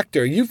 That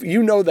actor,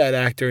 you know that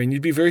actor, and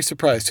you'd be very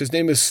surprised. His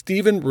name is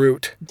Stephen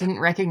Root. Didn't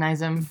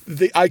recognize him.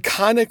 The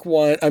iconic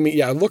one, I mean,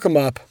 yeah, look him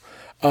up,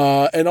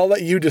 and I'll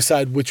let you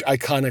decide which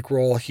iconic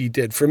role he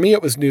did. For me,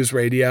 it was News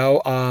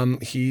Radio.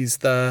 He's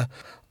the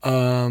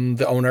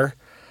owner.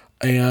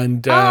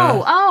 And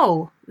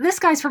this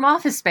guy's from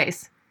Office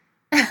Space.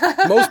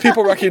 Most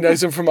people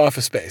recognize him from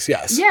Office Space,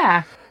 yes.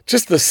 Yeah.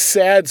 Just the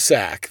sad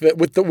sack that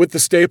with the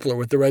stapler,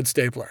 with the red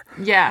stapler.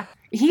 Yeah.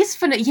 He's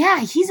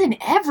he's in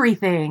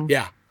everything.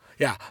 Yeah.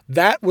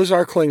 That was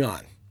our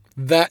Klingon.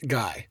 That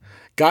guy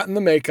got in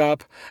the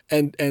makeup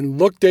and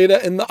looked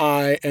Data in the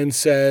eye and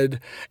said,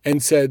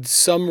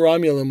 some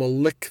Romulan will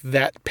lick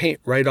that paint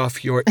right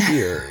off your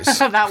ears.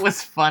 That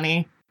was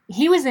funny.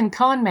 He was in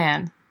Con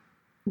Man,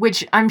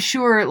 which I'm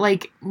sure,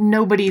 like,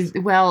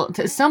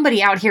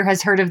 somebody out here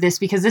has heard of this,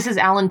 because this is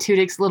Alan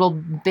Tudyk's little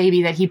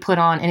baby that he put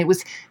on, and it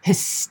was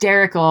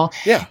hysterical.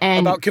 Yeah,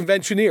 about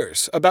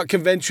conventioneers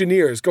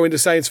going to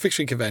science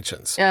fiction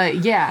conventions.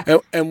 Yeah.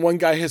 And one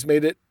guy has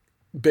made it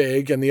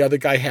big, and the other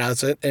guy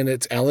hasn't, and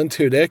it's Alan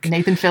Tudyk.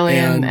 Nathan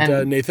Fillion.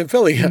 And Nathan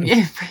Fillion.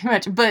 Yeah, pretty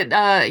much. But,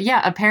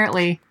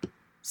 apparently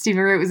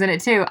Stephen Root was in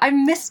it too.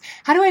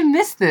 How do I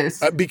miss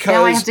this? Because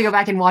now I have to go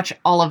back and watch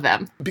all of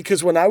them.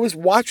 Because when I was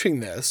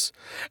watching this,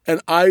 and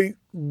I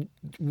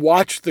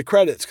watched the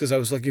credits, because I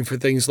was looking for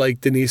things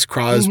like Denise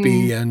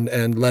Crosby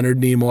and Leonard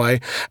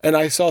Nimoy, and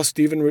I saw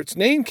Stephen Root's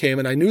name came,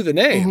 and I knew the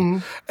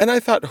name, and I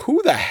thought,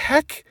 who the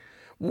heck?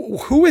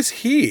 Who is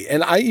he?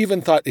 And I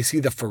even thought, is he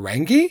the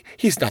Ferengi?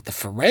 He's not the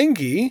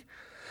Ferengi.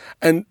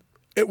 And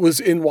it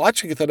was in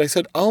watching it that I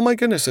said, oh my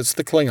goodness, it's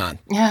the Klingon.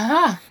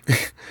 Yeah.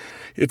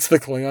 It's the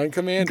Klingon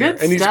commander.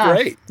 Good and stuff.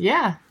 He's great.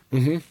 Yeah.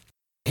 Mm-hmm.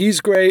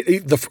 He's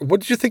great. What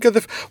did you think of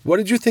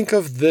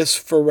this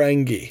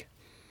Ferengi?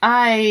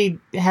 I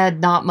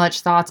had not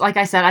much thoughts. Like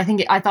I said,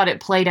 I thought it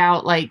played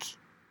out like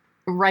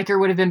Riker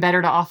would have been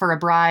better to offer a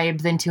bribe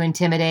than to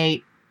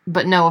intimidate.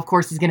 But no, of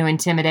course he's going to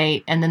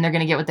intimidate, and then they're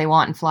going to get what they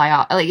want and fly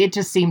off. Like, it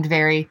just seemed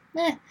very,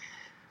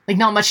 like,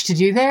 not much to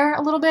do there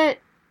a little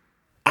bit.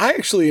 I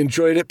actually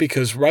enjoyed it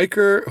because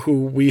Riker,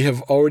 who we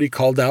have already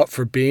called out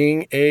for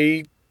being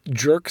a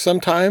jerk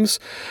sometimes,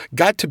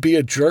 got to be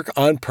a jerk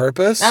on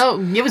purpose.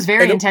 Oh, it was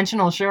very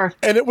intentional, sure.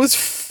 And it was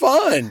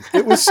fun.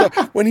 It was so,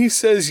 when he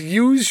says,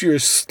 use your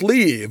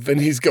sleeve, and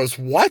he goes,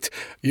 what?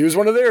 Use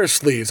one of their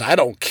sleeves. I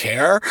don't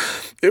care.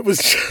 It was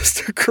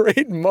just a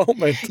great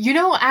moment. You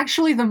know,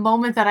 actually the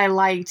moment that I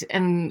liked,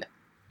 and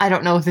I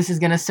don't know if this is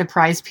going to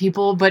surprise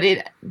people, but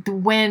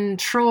when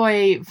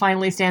Troy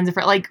finally stands in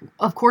front, like,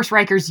 of course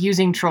Riker's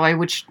using Troy,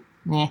 which,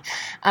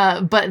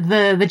 but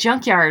the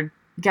junkyard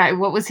guy,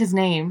 what was his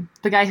name?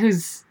 The guy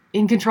who's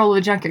in control of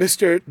the junkyard.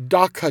 Mr.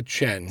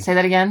 Dakachin. Say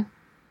that again?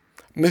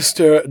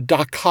 Mr.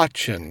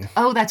 Dakachin.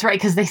 Oh, that's right,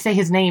 because they say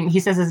his name. He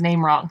says his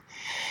name wrong.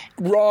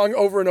 Wrong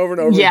over and over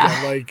and over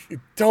again. Like,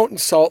 don't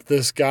insult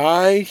this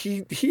guy.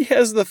 He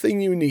has the thing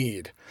you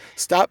need.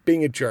 Stop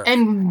being a jerk.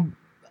 And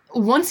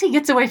once he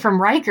gets away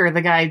from Riker,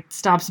 the guy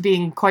stops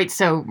being quite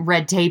so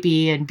red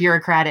tapey and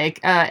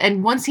bureaucratic.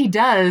 And once he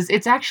does,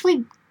 it's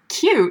actually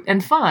cute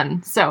and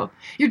fun. So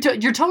you're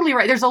totally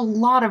right. There's a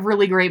lot of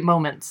really great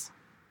moments.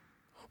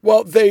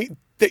 Well,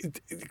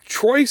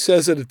 Troy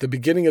says it at the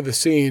beginning of the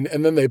scene,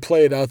 and then they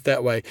play it out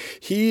that way.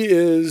 He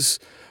is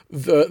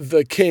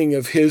the king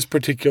of his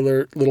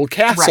particular little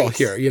castle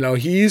here. You know,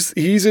 he's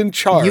in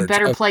charge. You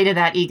better play to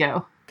that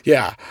ego.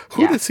 Yeah.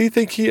 Who does he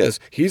think he is?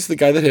 He's the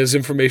guy that has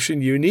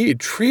information you need.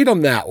 Treat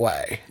him that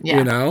way,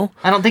 you know?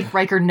 I don't think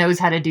Riker knows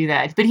how to do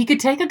that, but he could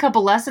take a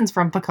couple lessons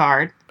from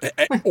Picard.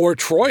 Or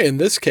Troy, in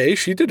this case.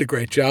 She did a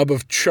great job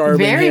of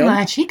charming him. Very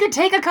much. He could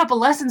take a couple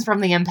lessons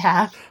from the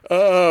empath.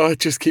 Oh, it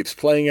just keeps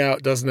playing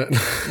out, doesn't it?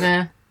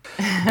 Yeah.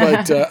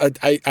 But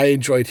I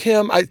enjoyed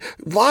him.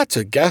 Lots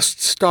of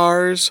guest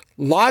stars,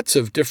 lots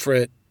of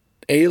different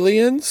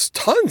aliens,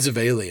 tons of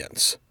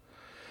aliens.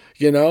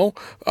 You know,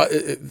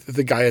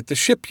 the guy at the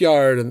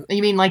shipyard. And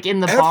you mean like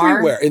in the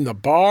everywhere. bar? In the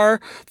bar,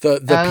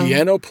 the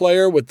piano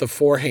player with the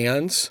four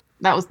hands.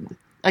 That was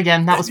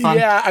fun.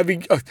 Yeah, I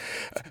mean,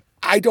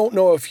 I don't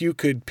know if you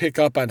could pick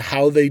up on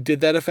how they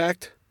did that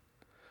effect,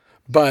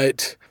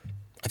 but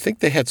I think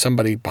they had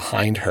somebody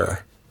behind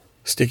her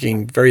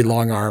sticking very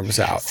long arms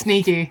out.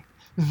 Sneaky.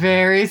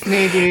 Very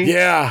sneaky.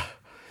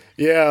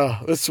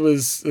 Yeah, this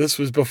was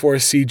before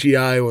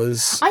CGI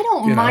was. I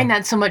don't mind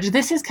that so much.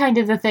 This is kind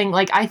of the thing.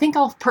 Like, I think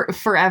I'll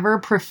forever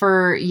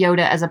prefer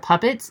Yoda as a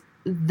puppet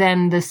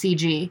than the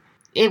CG.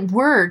 It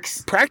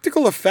works.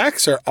 Practical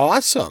effects are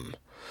awesome.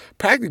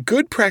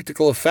 Good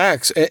practical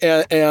effects,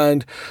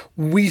 and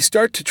we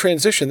start to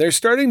transition.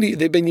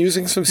 They've been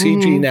using some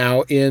CG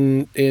now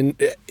in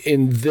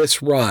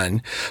this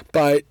run,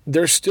 but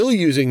they're still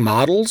using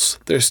models.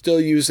 They're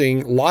still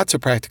using lots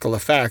of practical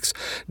effects.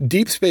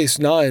 Deep Space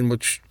Nine,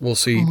 which we'll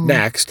see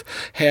next,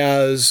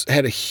 has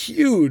had a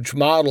huge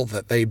model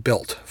that they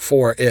built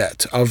for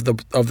it of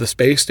the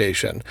space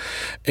station,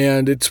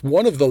 and it's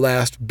one of the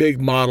last big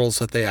models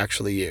that they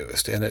actually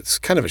used, and it's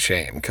kind of a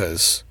shame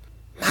because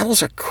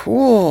models are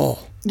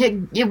cool.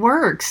 It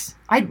works.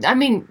 I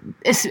mean,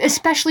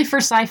 especially for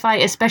sci-fi,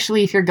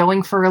 especially if you're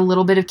going for a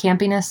little bit of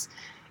campiness,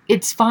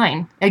 it's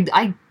fine.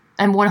 I'm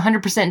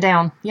 100%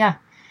 down. Yeah.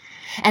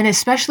 And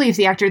especially if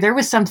the actor, there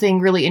was something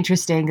really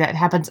interesting that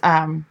happens,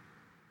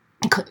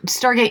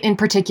 Stargate in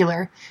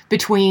particular,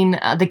 between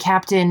the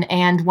captain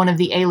and one of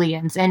the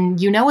aliens. And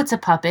you know it's a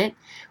puppet,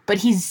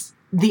 but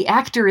the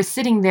actor is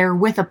sitting there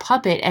with a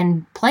puppet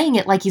and playing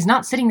it like he's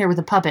not sitting there with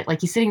a puppet,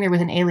 like he's sitting there with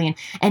an alien,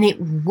 and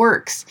it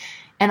works.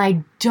 And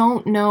I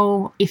don't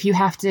know if you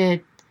have to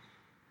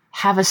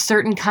have a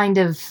certain kind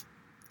of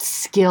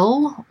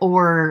skill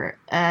or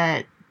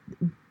to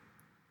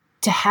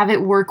have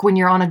it work when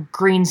you're on a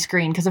green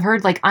screen. Because I've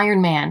heard like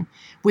Iron Man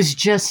was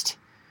just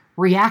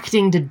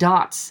reacting to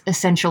dots,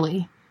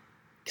 essentially.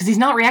 Because he's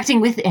not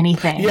reacting with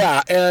anything.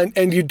 Yeah,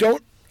 and you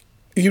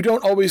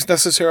don't always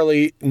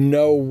necessarily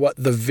know what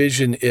the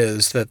vision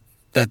is that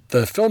the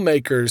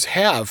filmmakers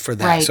have for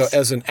that. Right. So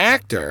as an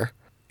actor,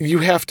 you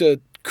have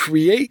to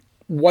create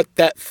what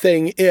that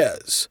thing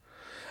is,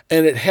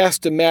 and it has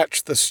to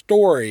match the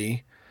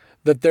story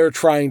that they're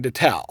trying to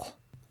tell.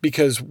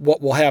 Because what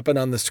will happen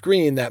on the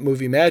screen, that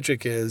movie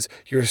magic is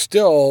you're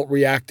still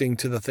reacting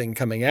to the thing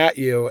coming at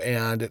you,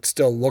 and it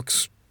still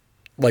looks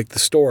like the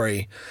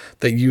story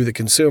that you, the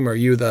consumer,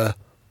 the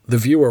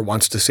viewer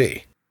wants to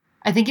see.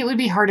 I think it would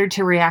be harder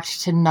to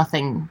react to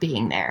nothing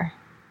being there.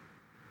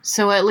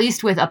 So at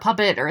least with a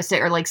puppet or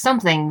like some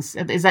things,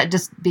 is that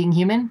just being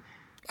human?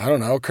 I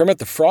don't know. Kermit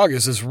the Frog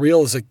is as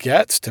real as it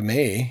gets to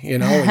me, you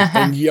know,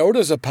 and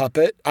Yoda's a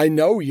puppet. I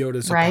know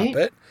Yoda's a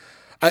puppet.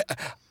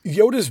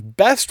 Yoda's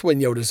best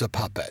when Yoda's a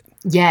puppet.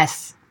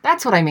 Yes,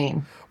 that's what I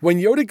mean. When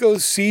Yoda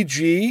goes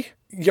CG,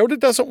 Yoda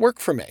doesn't work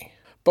for me.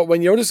 But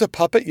when Yoda's a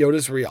puppet,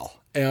 Yoda's real.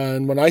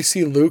 And when I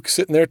see Luke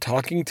sitting there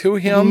talking to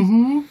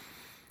him,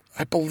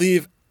 I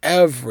believe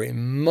every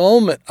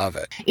moment of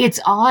it. It's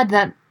odd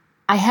that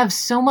I have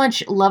so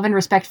much love and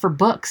respect for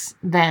books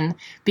then,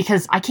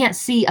 because I can't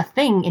see a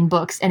thing in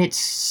books, and it's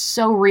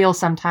so real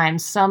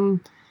sometimes.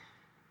 Some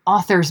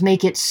authors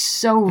make it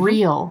so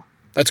real.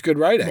 That's good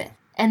writing.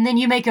 And then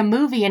you make a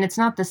movie and it's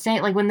not the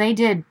same. Like when they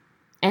did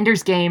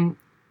Ender's Game,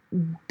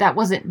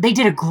 they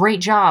did a great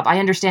job. I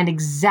understand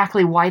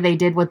exactly why they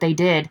did what they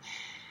did.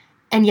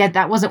 And yet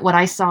that wasn't what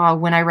I saw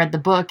when I read the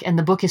book, and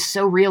the book is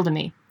so real to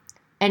me.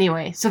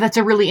 Anyway, so that's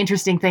a really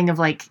interesting thing of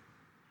like,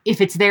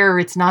 if it's there or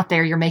it's not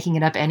there, you're making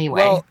it up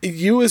anyway. Well,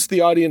 you as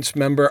the audience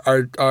member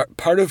are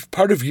part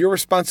of your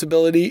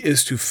responsibility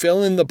is to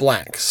fill in the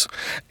blanks.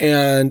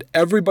 And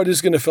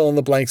everybody's going to fill in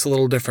the blanks a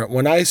little different.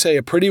 When I say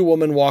a pretty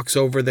woman walks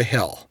over the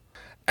hill,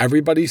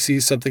 everybody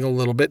sees something a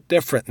little bit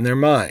different in their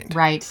mind.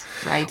 Right.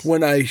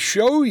 When I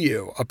show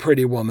you a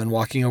pretty woman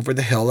walking over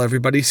the hill,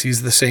 everybody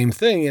sees the same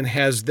thing and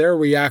has their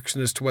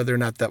reaction as to whether or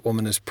not that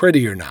woman is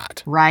pretty or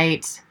not.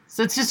 Right.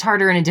 So it's just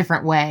harder in a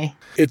different way.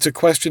 It's a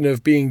question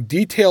of being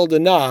detailed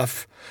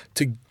enough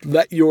to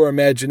let your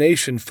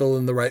imagination fill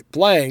in the right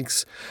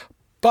blanks,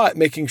 but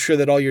making sure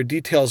that all your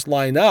details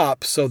line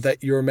up so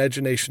that your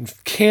imagination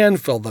can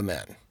fill them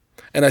in.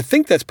 And I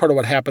think that's part of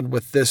what happened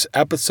with this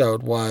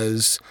episode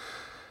was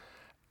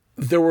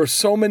there were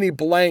so many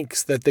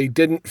blanks that they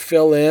didn't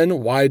fill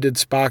in. Why did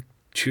Spock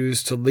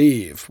choose to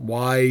leave?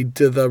 Why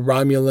did the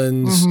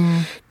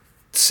Romulans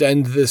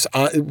send this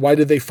on? Why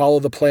did they follow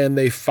the plan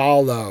they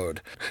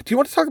followed? Do you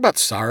want to talk about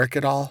Sarek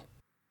at all?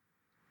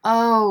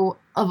 Oh,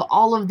 of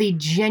all of the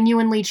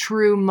genuinely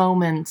true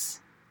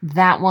moments,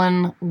 that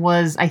one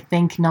was, I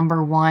think,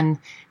 number one.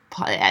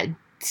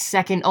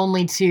 Second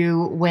only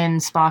to when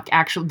Spock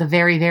actually, the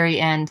very, very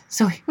end.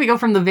 So we go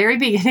from the very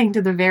beginning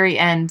to the very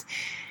end,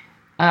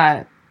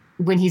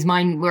 when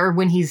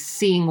he's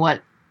seeing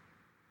what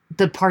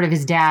the part of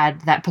his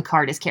dad that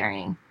Picard is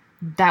carrying.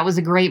 That was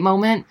a great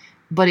moment,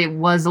 but it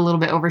was a little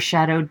bit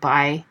overshadowed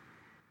by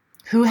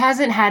who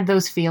hasn't had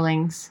those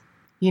feelings,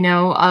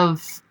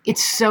 of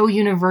it's so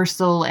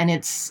universal and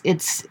it's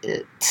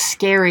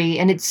scary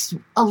and it's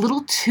a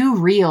little too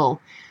real.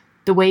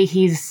 The way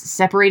he's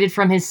separated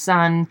from his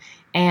son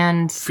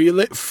and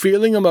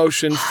feeling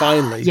emotion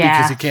finally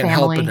because he can't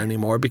help it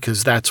anymore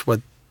because that's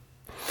what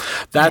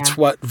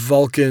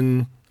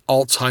Vulcan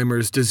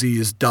Alzheimer's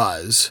disease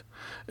does,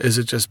 is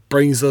it just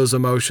brings those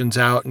emotions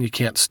out and you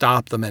can't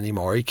stop them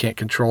anymore. You can't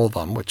control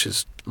them, which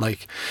is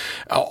like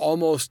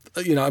almost,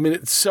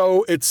 it's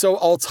so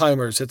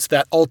Alzheimer's. It's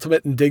that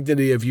ultimate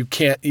indignity of you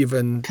can't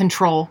even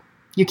control.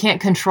 You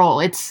can't control.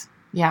 It's,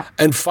 yeah.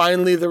 And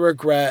finally the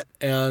regret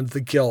and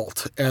the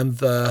guilt and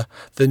the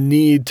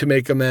need to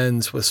make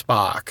amends with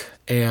Spock.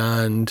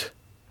 And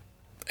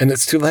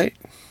it's too late.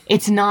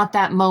 It's not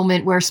that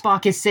moment where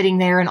Spock is sitting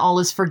there and all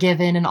is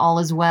forgiven and all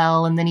is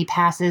well, and then he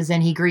passes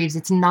and he grieves.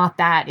 It's not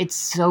that.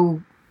 It's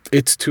too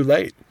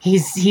late.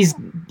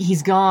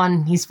 He's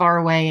gone. He's far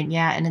away,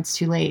 and it's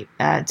too late.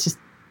 It's just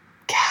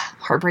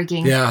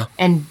heartbreaking. Yeah.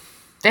 And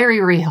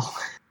very real.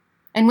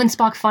 And when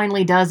Spock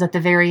finally does at the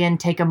very end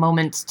take a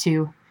moment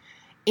to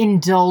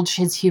indulge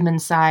his human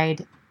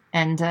side,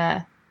 and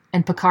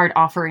Picard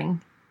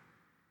offering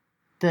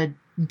the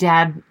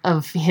dad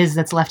of his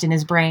that's left in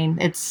his brain,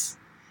 it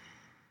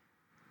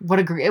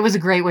was a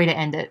great way to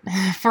end it.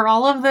 For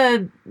all of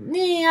the,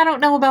 I don't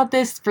know about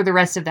this, for the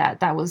rest of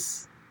that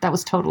was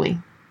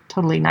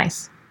totally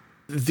nice.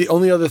 The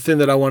only other thing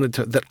that I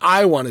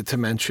wanted to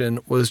mention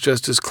was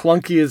just as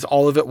clunky as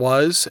all of it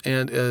was,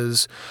 and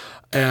as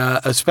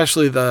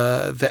especially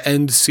the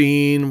end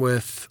scene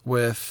with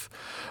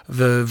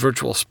the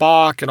virtual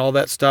Spock and all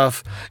that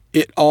stuff.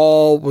 It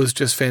all was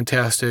just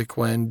fantastic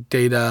when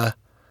Data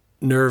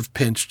nerve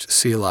pinched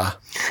Sela.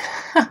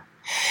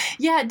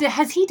 Yeah,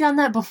 has he done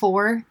that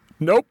before?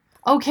 Nope.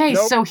 Okay,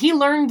 nope. So he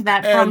learned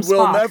that from Spock. And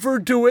we'll never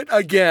do it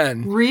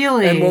again.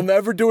 Really? And we'll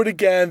never do it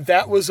again.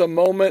 That was a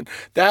moment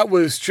that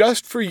was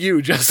just for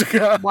you,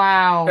 Jessica.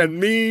 Wow. And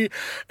me,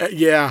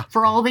 yeah.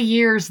 For all the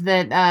years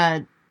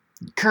that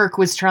Kirk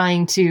was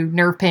trying to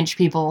nerve pinch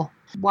people.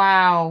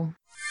 Wow.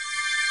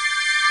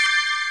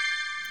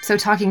 So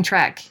talking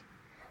Trek.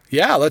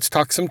 Yeah, let's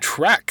talk some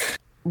Trek.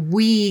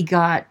 We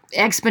got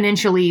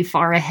exponentially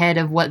far ahead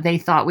of what they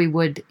thought we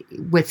would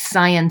with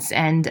science,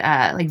 and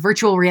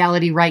virtual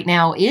reality right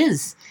now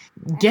is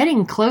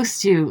getting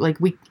close to,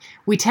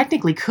 we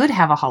technically could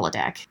have a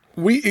holodeck.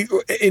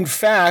 In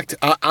fact,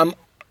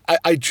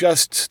 I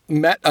just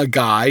met a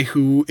guy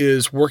who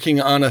is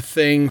working on a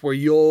thing where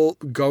you'll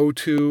go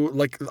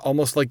to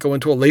almost like go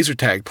into a laser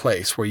tag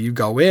place where you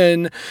go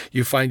in,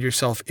 you find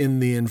yourself in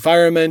the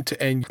environment,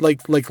 and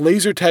like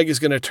laser tag is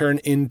going to turn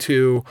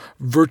into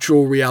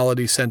virtual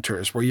reality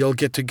centers where you'll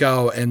get to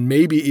go and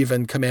maybe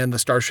even command the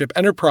Starship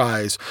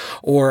Enterprise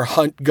or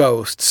hunt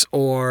ghosts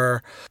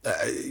or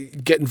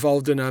get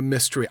involved in a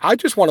mystery. I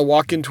just want to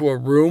walk into a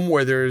room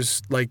where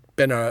there's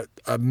been a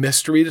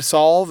mystery to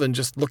solve and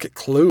just look at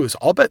clues.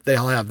 I'll bet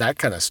they'll have that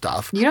kind of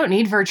stuff. You don't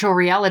need virtual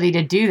reality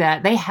to do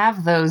that. They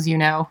have those,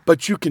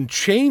 But you can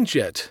change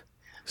it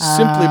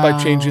simply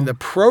by changing the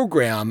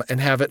program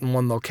and have it in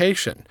one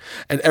location.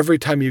 And every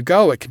time you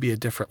go, it could be a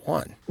different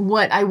one.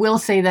 What I will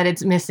say that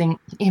it's missing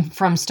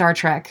from Star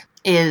Trek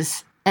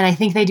is, and I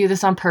think they do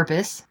this on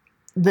purpose,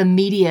 the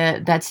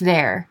media that's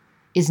there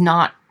is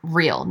not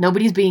real.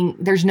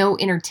 There's no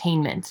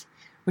entertainment,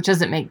 which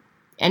doesn't make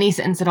any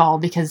sense at all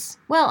because,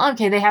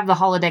 they have the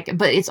holodeck,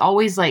 but it's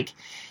always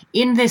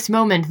in this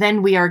moment,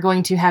 then we are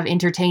going to have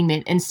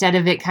entertainment instead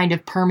of it kind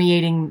of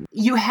permeating.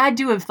 You had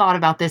to have thought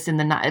about this in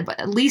the, but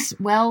at least,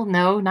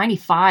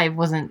 95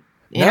 wasn't,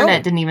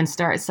 internet didn't even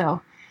start. So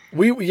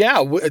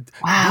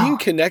Wow. Being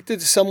connected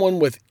to someone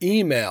with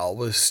email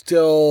was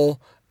still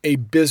a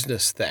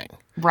business thing.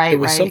 Right, It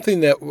was right. something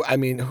that, I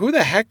mean, who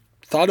the heck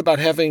thought about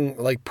having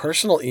like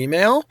personal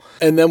email?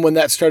 And then when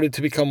that started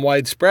to become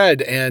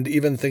widespread, and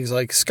even things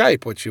like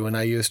Skype, which you and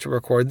I used to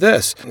record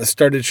this,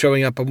 started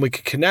showing up and we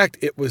could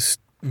connect, it was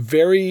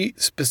very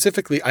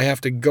specifically, I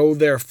have to go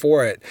there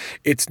for it.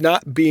 It's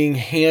not being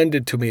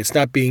handed to me. It's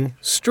not being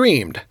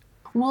streamed.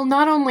 Well,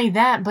 not only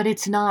that, but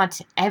it's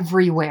not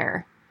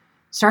everywhere.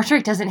 Star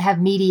Trek doesn't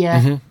have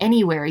media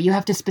anywhere. You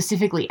have to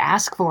specifically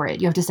ask for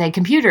it. You have to say,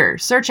 computer,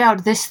 search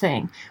out this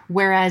thing.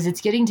 Whereas it's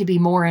getting to be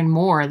more and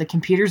more. The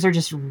computers are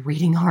just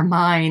reading our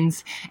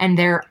minds, and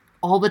they're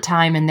all the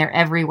time, and they're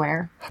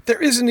everywhere.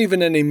 There isn't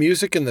even any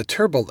music in the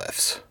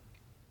turboliths.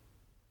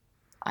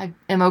 I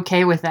am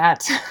okay with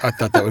that. I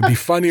thought that would be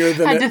funnier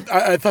than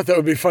I thought that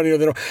would be funnier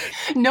than.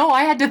 No,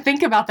 I had to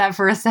think about that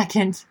for a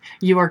second.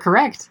 You are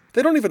correct.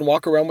 They don't even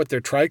walk around with their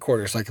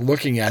tricorders, like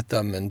looking at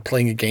them and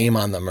playing a game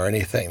on them or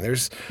anything.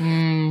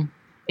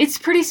 It's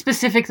pretty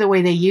specific the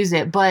way they use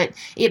it, but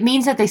it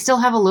means that they still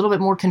have a little bit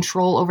more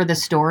control over the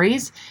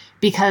stories,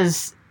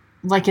 because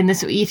like in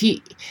this, if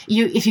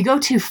you go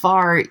too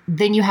far,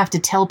 then you have to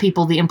tell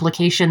people the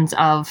implications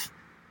of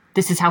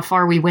this is how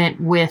far we went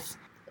with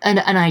an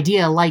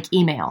idea like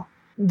email.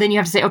 Then you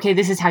have to say, okay,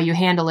 this is how you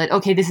handle it.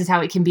 Okay, this is how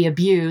it can be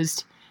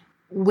abused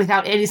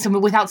without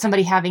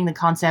somebody having the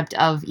concept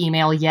of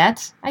email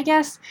yet, I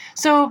guess.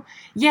 So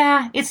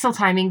yeah, it's still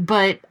timing,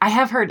 but I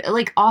have heard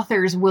like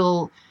authors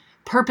will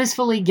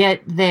purposefully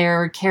get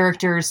their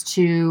characters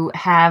to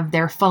have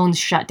their phones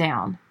shut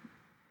down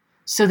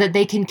so that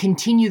they can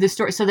continue the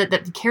story, so that the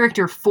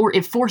character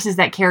it forces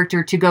that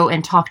character to go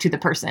and talk to the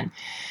person.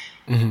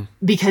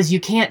 Because you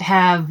can't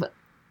have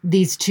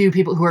these two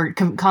people who are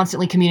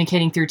constantly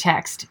communicating through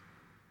text,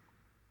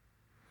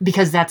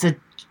 because that's a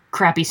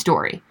crappy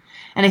story.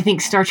 And I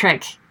think Star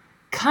Trek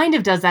kind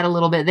of does that a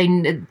little bit.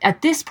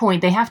 At this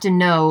point, they have to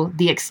know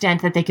the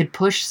extent that they could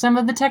push some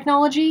of the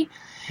technology,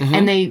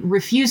 and they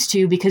refuse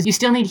to, because you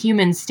still need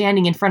humans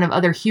standing in front of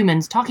other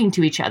humans talking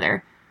to each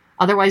other.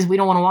 Otherwise, we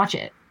don't want to watch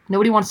it.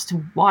 Nobody wants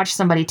to watch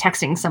somebody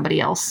texting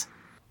somebody else.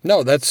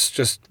 No, that's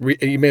just,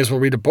 you may as well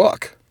read a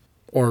book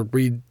or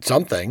read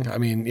something. I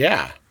mean,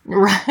 yeah.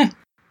 Right.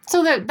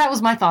 So that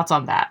was my thoughts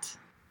on that.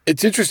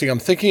 It's interesting. I'm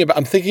thinking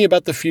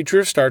about the future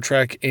of Star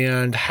Trek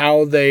and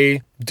how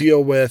they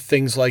deal with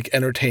things like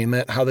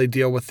entertainment, how they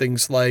deal with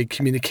things like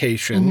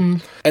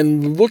communication,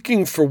 and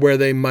looking for where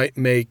they might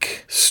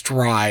make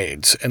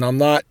strides. And I'm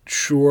not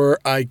sure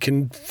I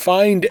can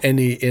find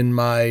any in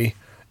my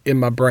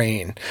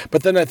brain.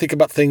 But then I think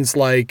about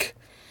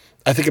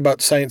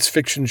science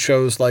fiction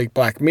shows like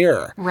Black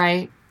Mirror,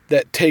 right,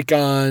 that take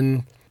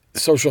on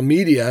social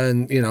media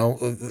and,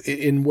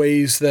 in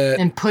ways that...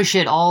 And push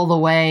it all the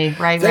way,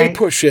 right? They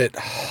push it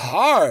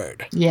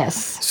hard. Yes.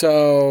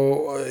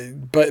 So,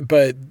 but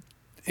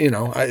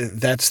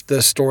that's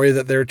the story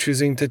that they're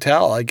choosing to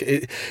tell. Like,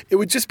 it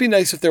would just be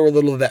nice if there were a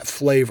little of that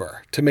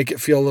flavor to make it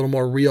feel a little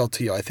more real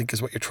to you, I think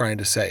is what you're trying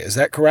to say. Is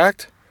that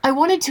correct? I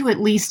wanted to at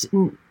least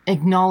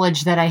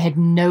acknowledge that I had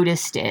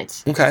noticed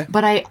it. Okay.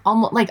 But I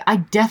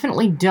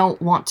definitely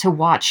don't want to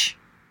watch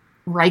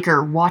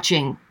Riker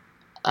watching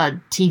a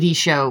TV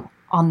show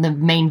on the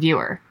main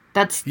viewer.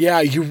 Yeah,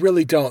 you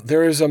really don't.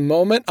 There is a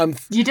moment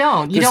you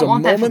don't want that. There's a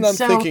moment I'm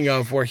thinking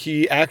of where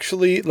he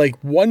actually,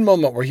 like one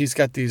moment where he's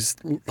got this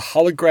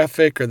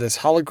holographic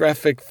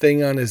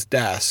thing on his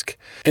desk,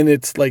 and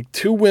it's like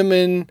two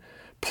women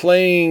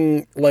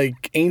playing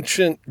like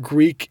ancient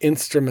Greek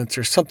instruments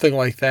or something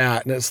like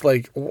that, and it's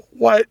like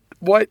what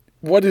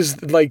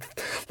is like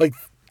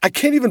I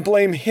can't even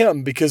blame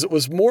him, because it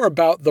was more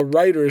about the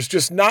writers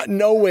just not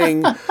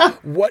knowing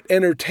what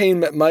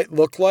entertainment might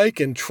look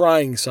like and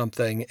trying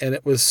something. And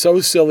it was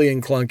so silly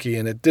and clunky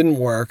and it didn't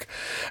work.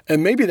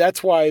 And maybe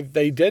that's why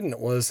they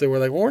didn't, was they were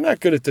like, well, we're not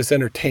good at this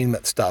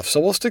entertainment stuff, so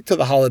we'll stick to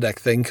the holodeck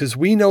thing because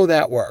we know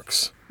that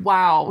works.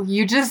 Wow.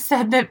 You just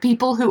said that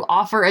people who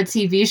offer a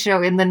TV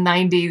show in the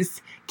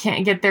 90s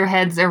can't get their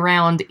heads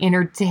around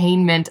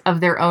entertainment of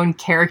their own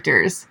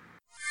characters.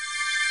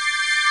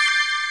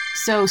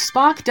 So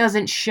Spock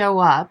doesn't show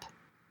up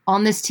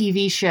on this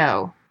TV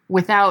show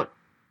without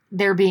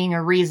there being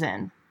a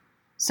reason.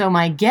 So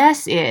my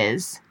guess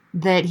is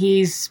that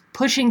he's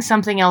pushing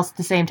something else at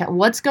the same time.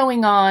 What's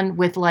going on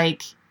with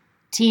like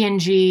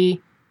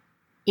TNG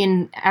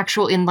in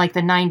like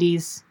the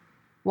 90s?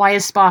 Why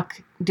is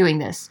Spock doing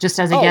this? Just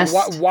as a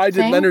guest? Why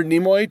did Leonard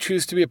Nimoy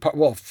choose to be a part?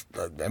 Well,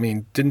 I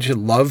mean, didn't you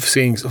love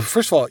seeing...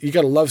 First of all, you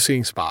got to love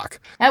seeing Spock.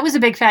 That was a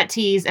big fat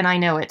tease, and I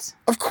know it.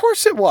 Of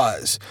course it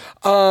was.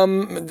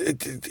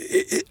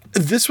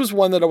 This was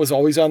one that I was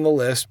always on the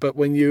list, but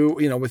when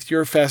with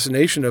your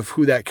fascination of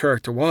who that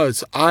character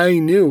was, I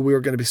knew we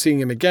were going to be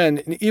seeing him again.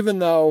 And even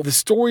though the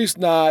story's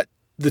not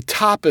the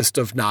toppest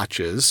of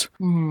notches,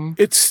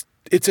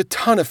 it's a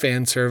ton of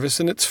fan service,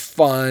 and it's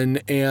fun,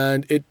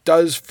 and it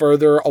does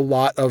further a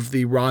lot of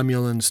the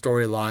Romulan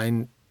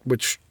storyline,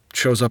 which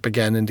shows up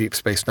again in Deep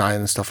Space Nine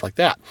and stuff like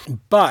that.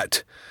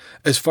 But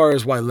as far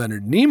as why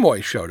Leonard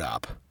Nimoy showed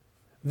up,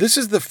 this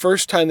is the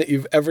first time that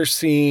you've ever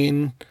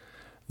seen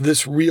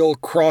this real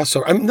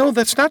crossover. No,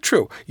 that's not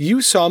true.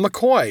 You saw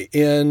McCoy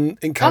in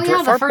Encounter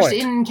at Farpoint. The first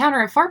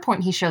Encounter at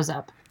Farpoint he shows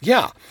up.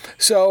 Yeah.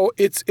 So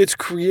it's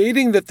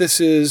creating that this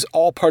is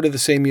all part of the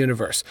same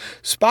universe.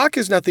 Spock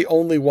is not the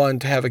only one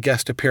to have a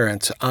guest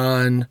appearance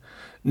on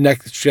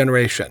Next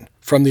Generation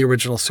from the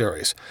original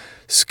series.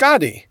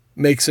 Scotty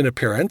makes an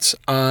appearance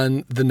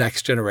on The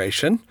Next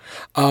Generation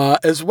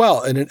as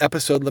well in an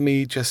episode. Let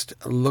me just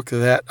look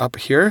that up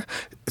here.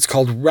 It's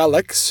called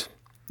Relics.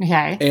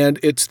 Okay. And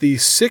it's the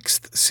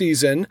 6th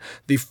season,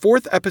 the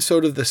 4th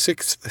episode of the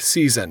 6th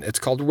season. It's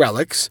called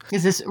Relics.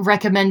 Is this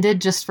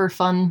recommended just for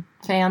fun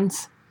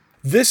fans?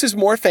 This is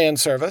more fan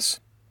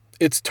service.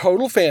 It's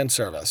total fan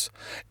service.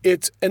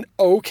 It's an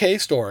okay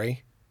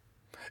story.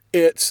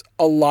 It's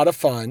a lot of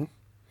fun.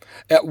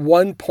 At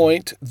one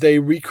point, they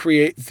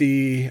recreate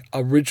the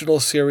original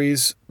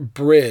series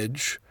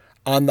bridge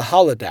on the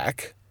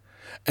holodeck.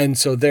 And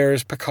so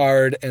there's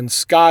Picard and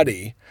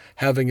Scotty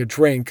having a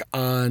drink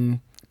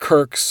on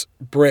Kirk's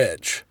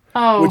bridge,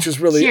 which is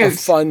really cute. A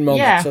fun moment.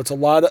 Yeah. So it's a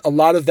lot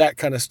of that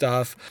kind of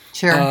stuff.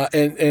 Sure.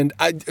 And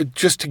I,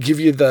 just to give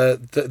you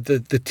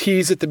the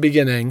tease at the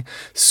beginning,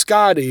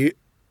 Scotty,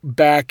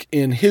 back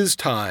in his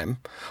time,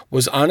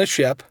 was on a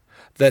ship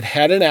that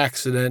had an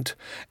accident,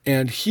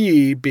 and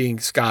he, being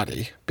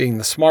Scotty, being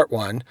the smart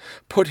one,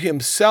 put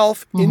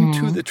himself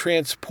into the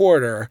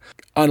transporter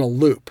on a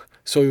loop.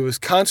 So he was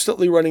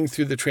constantly running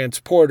through the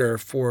transporter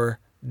for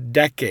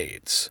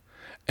decades.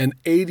 And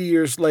 80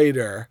 years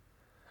later,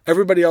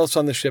 everybody else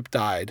on the ship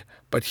died,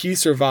 but he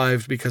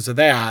survived because of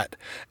that.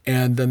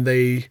 And then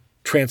they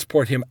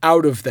transport him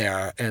out of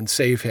there and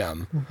save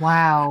him.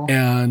 Wow.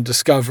 And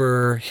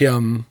discover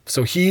him.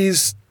 So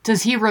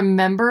does he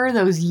remember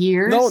those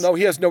years? No,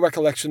 he has no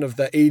recollection of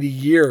the 80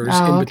 years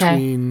in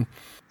between.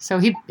 So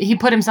he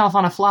put himself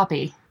on a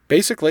floppy.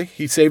 Basically,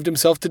 he saved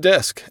himself to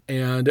disk,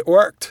 and it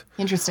worked.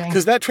 Interesting.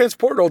 Because that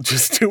transporter will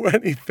just do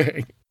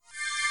anything.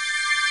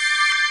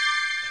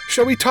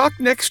 Shall we talk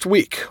next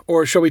week,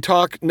 or shall we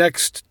talk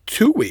next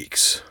 2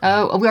 weeks?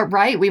 Oh, we're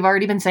right. We've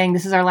already been saying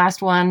this is our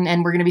last one,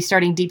 and we're going to be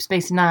starting Deep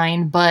Space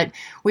Nine, but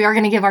we are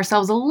going to give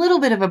ourselves a little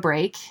bit of a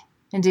break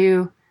and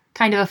do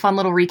kind of a fun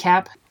little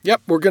recap.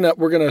 Yep, we're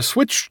gonna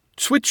switch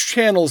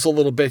channels a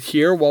little bit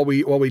here while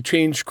we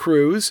change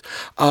crews,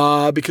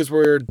 because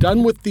we're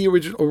done with the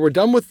original. We're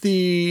done with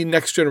the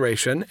Next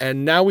Generation,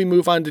 and now we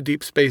move on to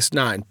Deep Space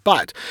Nine.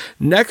 But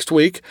next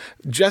week,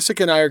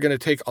 Jessica and I are going to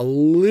take a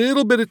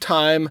little bit of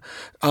time,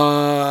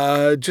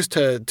 just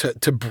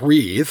to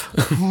breathe.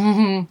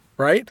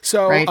 Right?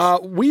 So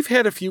we've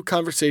had a few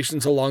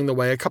conversations along the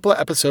way, a couple of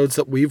episodes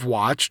that we've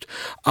watched,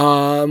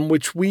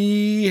 which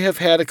we have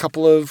had a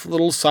couple of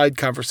little side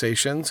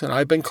conversations, and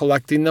I've been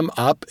collecting them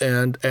up,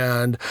 and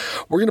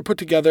we're going to put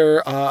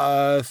together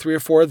 3 or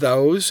 4 of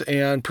those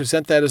and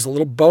present that as a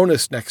little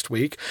bonus next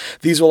week.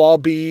 These will all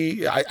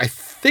be, I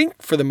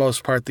think for the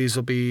most part, these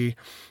will be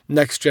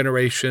Next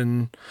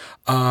Generation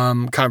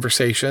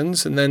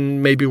conversations, and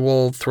then maybe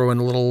we'll throw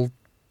in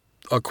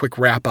a quick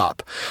wrap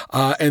up.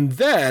 And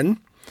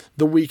then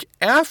the week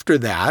after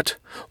that,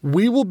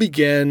 we will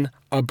begin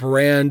a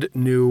brand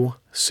new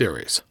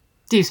series.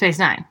 Deep Space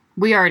Nine.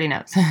 We already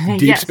know.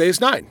 Deep Space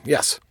Nine.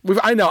 Yes.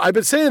 I know. I've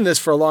been saying this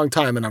for a long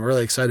time, and I'm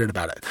really excited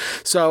about it.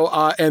 So,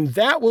 and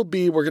that will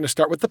be, we're going to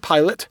start with the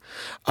pilot.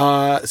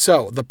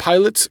 So the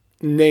pilot's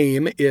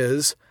name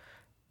is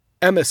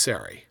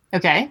Emissary.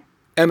 Okay.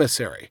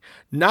 Emissary.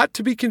 Not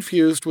to be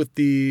confused with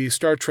the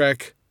Star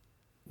Trek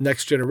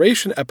Next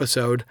Generation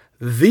episode,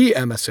 The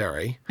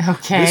Emissary.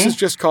 Okay. This is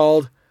just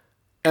called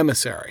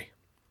Emissary.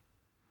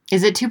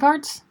 Is it 2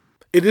 parts?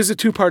 It is a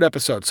 2-part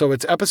episode. So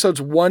it's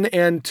episodes 1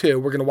 and 2.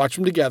 We're going to watch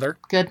them together.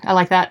 Good. I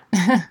like that.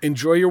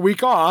 Enjoy your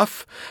week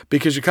off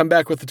because you come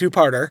back with the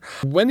 2-parter.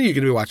 When are you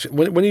going to be watching?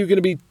 When are you going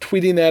to be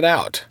tweeting that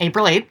out?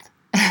 April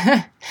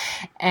 8th.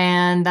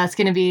 And that's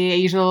going to be a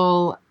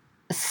usual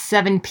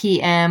 7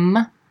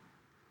 p.m.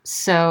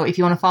 So if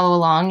you want to follow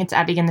along, it's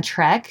at Begin the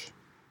Trek.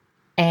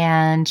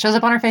 And shows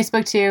up on our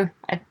Facebook too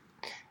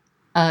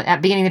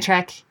at Beginning the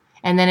Trek.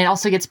 And then it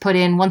also gets put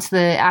in once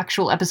the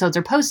actual episodes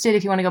are posted.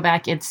 If you want to go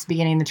back, it's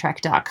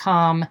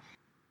beginningthetrek.com.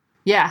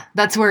 Yeah,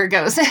 that's where it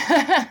goes.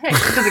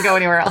 It doesn't go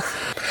anywhere else.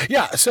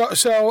 Yeah,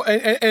 so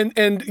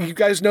and you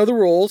guys know the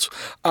rules.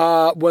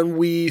 When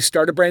we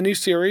start a brand new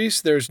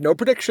series, there's no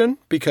prediction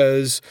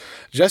because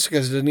Jessica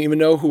doesn't even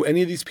know who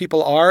any of these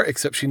people are,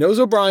 except she knows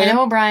O'Brien. I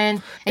know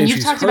O'Brien. And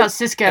you've talked about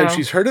Cisco. And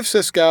she's heard of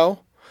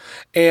Cisco.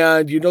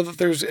 And you know that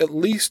there's at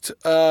least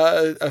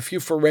a few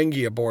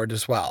Ferengi aboard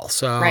as well.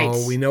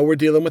 So we know we're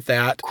dealing with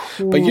that.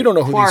 But you don't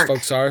know who these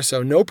folks are,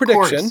 so no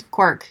prediction.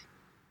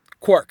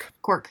 Quark.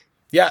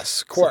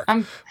 Yes, Quark.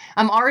 So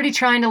I'm already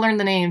trying to learn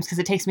the names because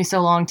it takes me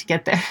so long to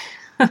get there.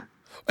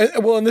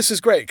 And this is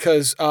great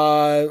because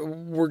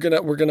we're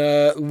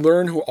gonna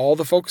learn who all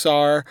the folks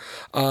are.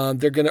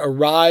 They're gonna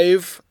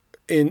arrive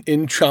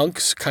in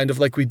chunks, kind of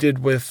like we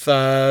did with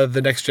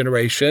the Next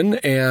Generation,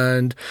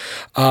 and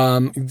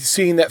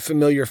seeing that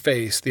familiar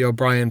face, the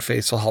O'Brien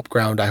face, will help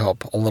ground, I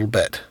hope, a little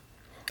bit.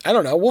 I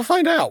don't know. We'll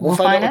find out. We'll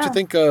find out what you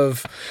think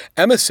of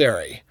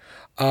Emissary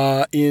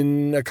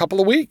in a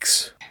couple of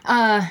weeks.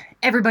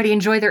 Everybody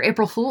enjoy their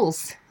April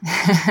Fools.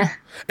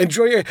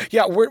 Enjoy your...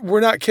 Yeah,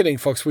 we're not kidding,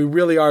 folks. We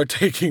really are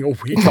taking a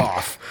week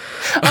off.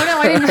 Oh,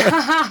 no,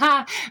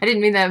 I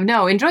didn't mean that.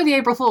 No, enjoy the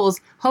April Fools.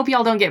 Hope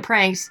y'all don't get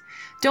pranked.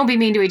 Don't be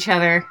mean to each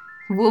other.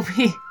 We'll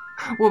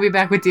be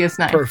back with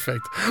DS9.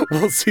 Perfect.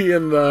 We'll see you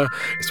in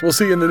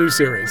the new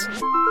series.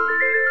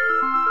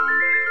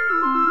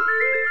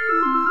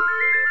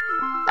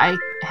 I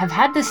have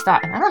had this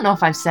thought, and I don't know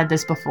if I've said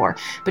this before,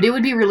 but it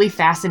would be really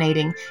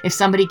fascinating if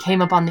somebody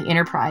came up on the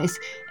Enterprise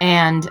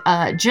and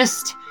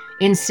just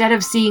instead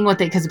of seeing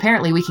because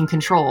apparently we can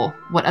control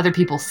what other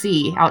people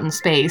see out in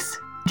space,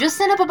 just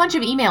send up a bunch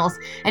of emails,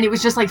 and it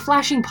was just like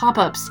flashing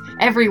pop-ups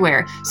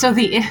everywhere. So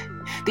the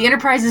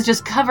Enterprise is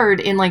just covered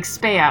in like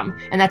spam,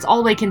 and that's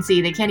all they can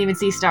see. They can't even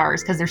see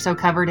stars because they're so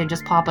covered in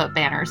just pop-up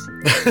banners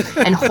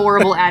and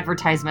horrible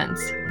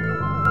advertisements.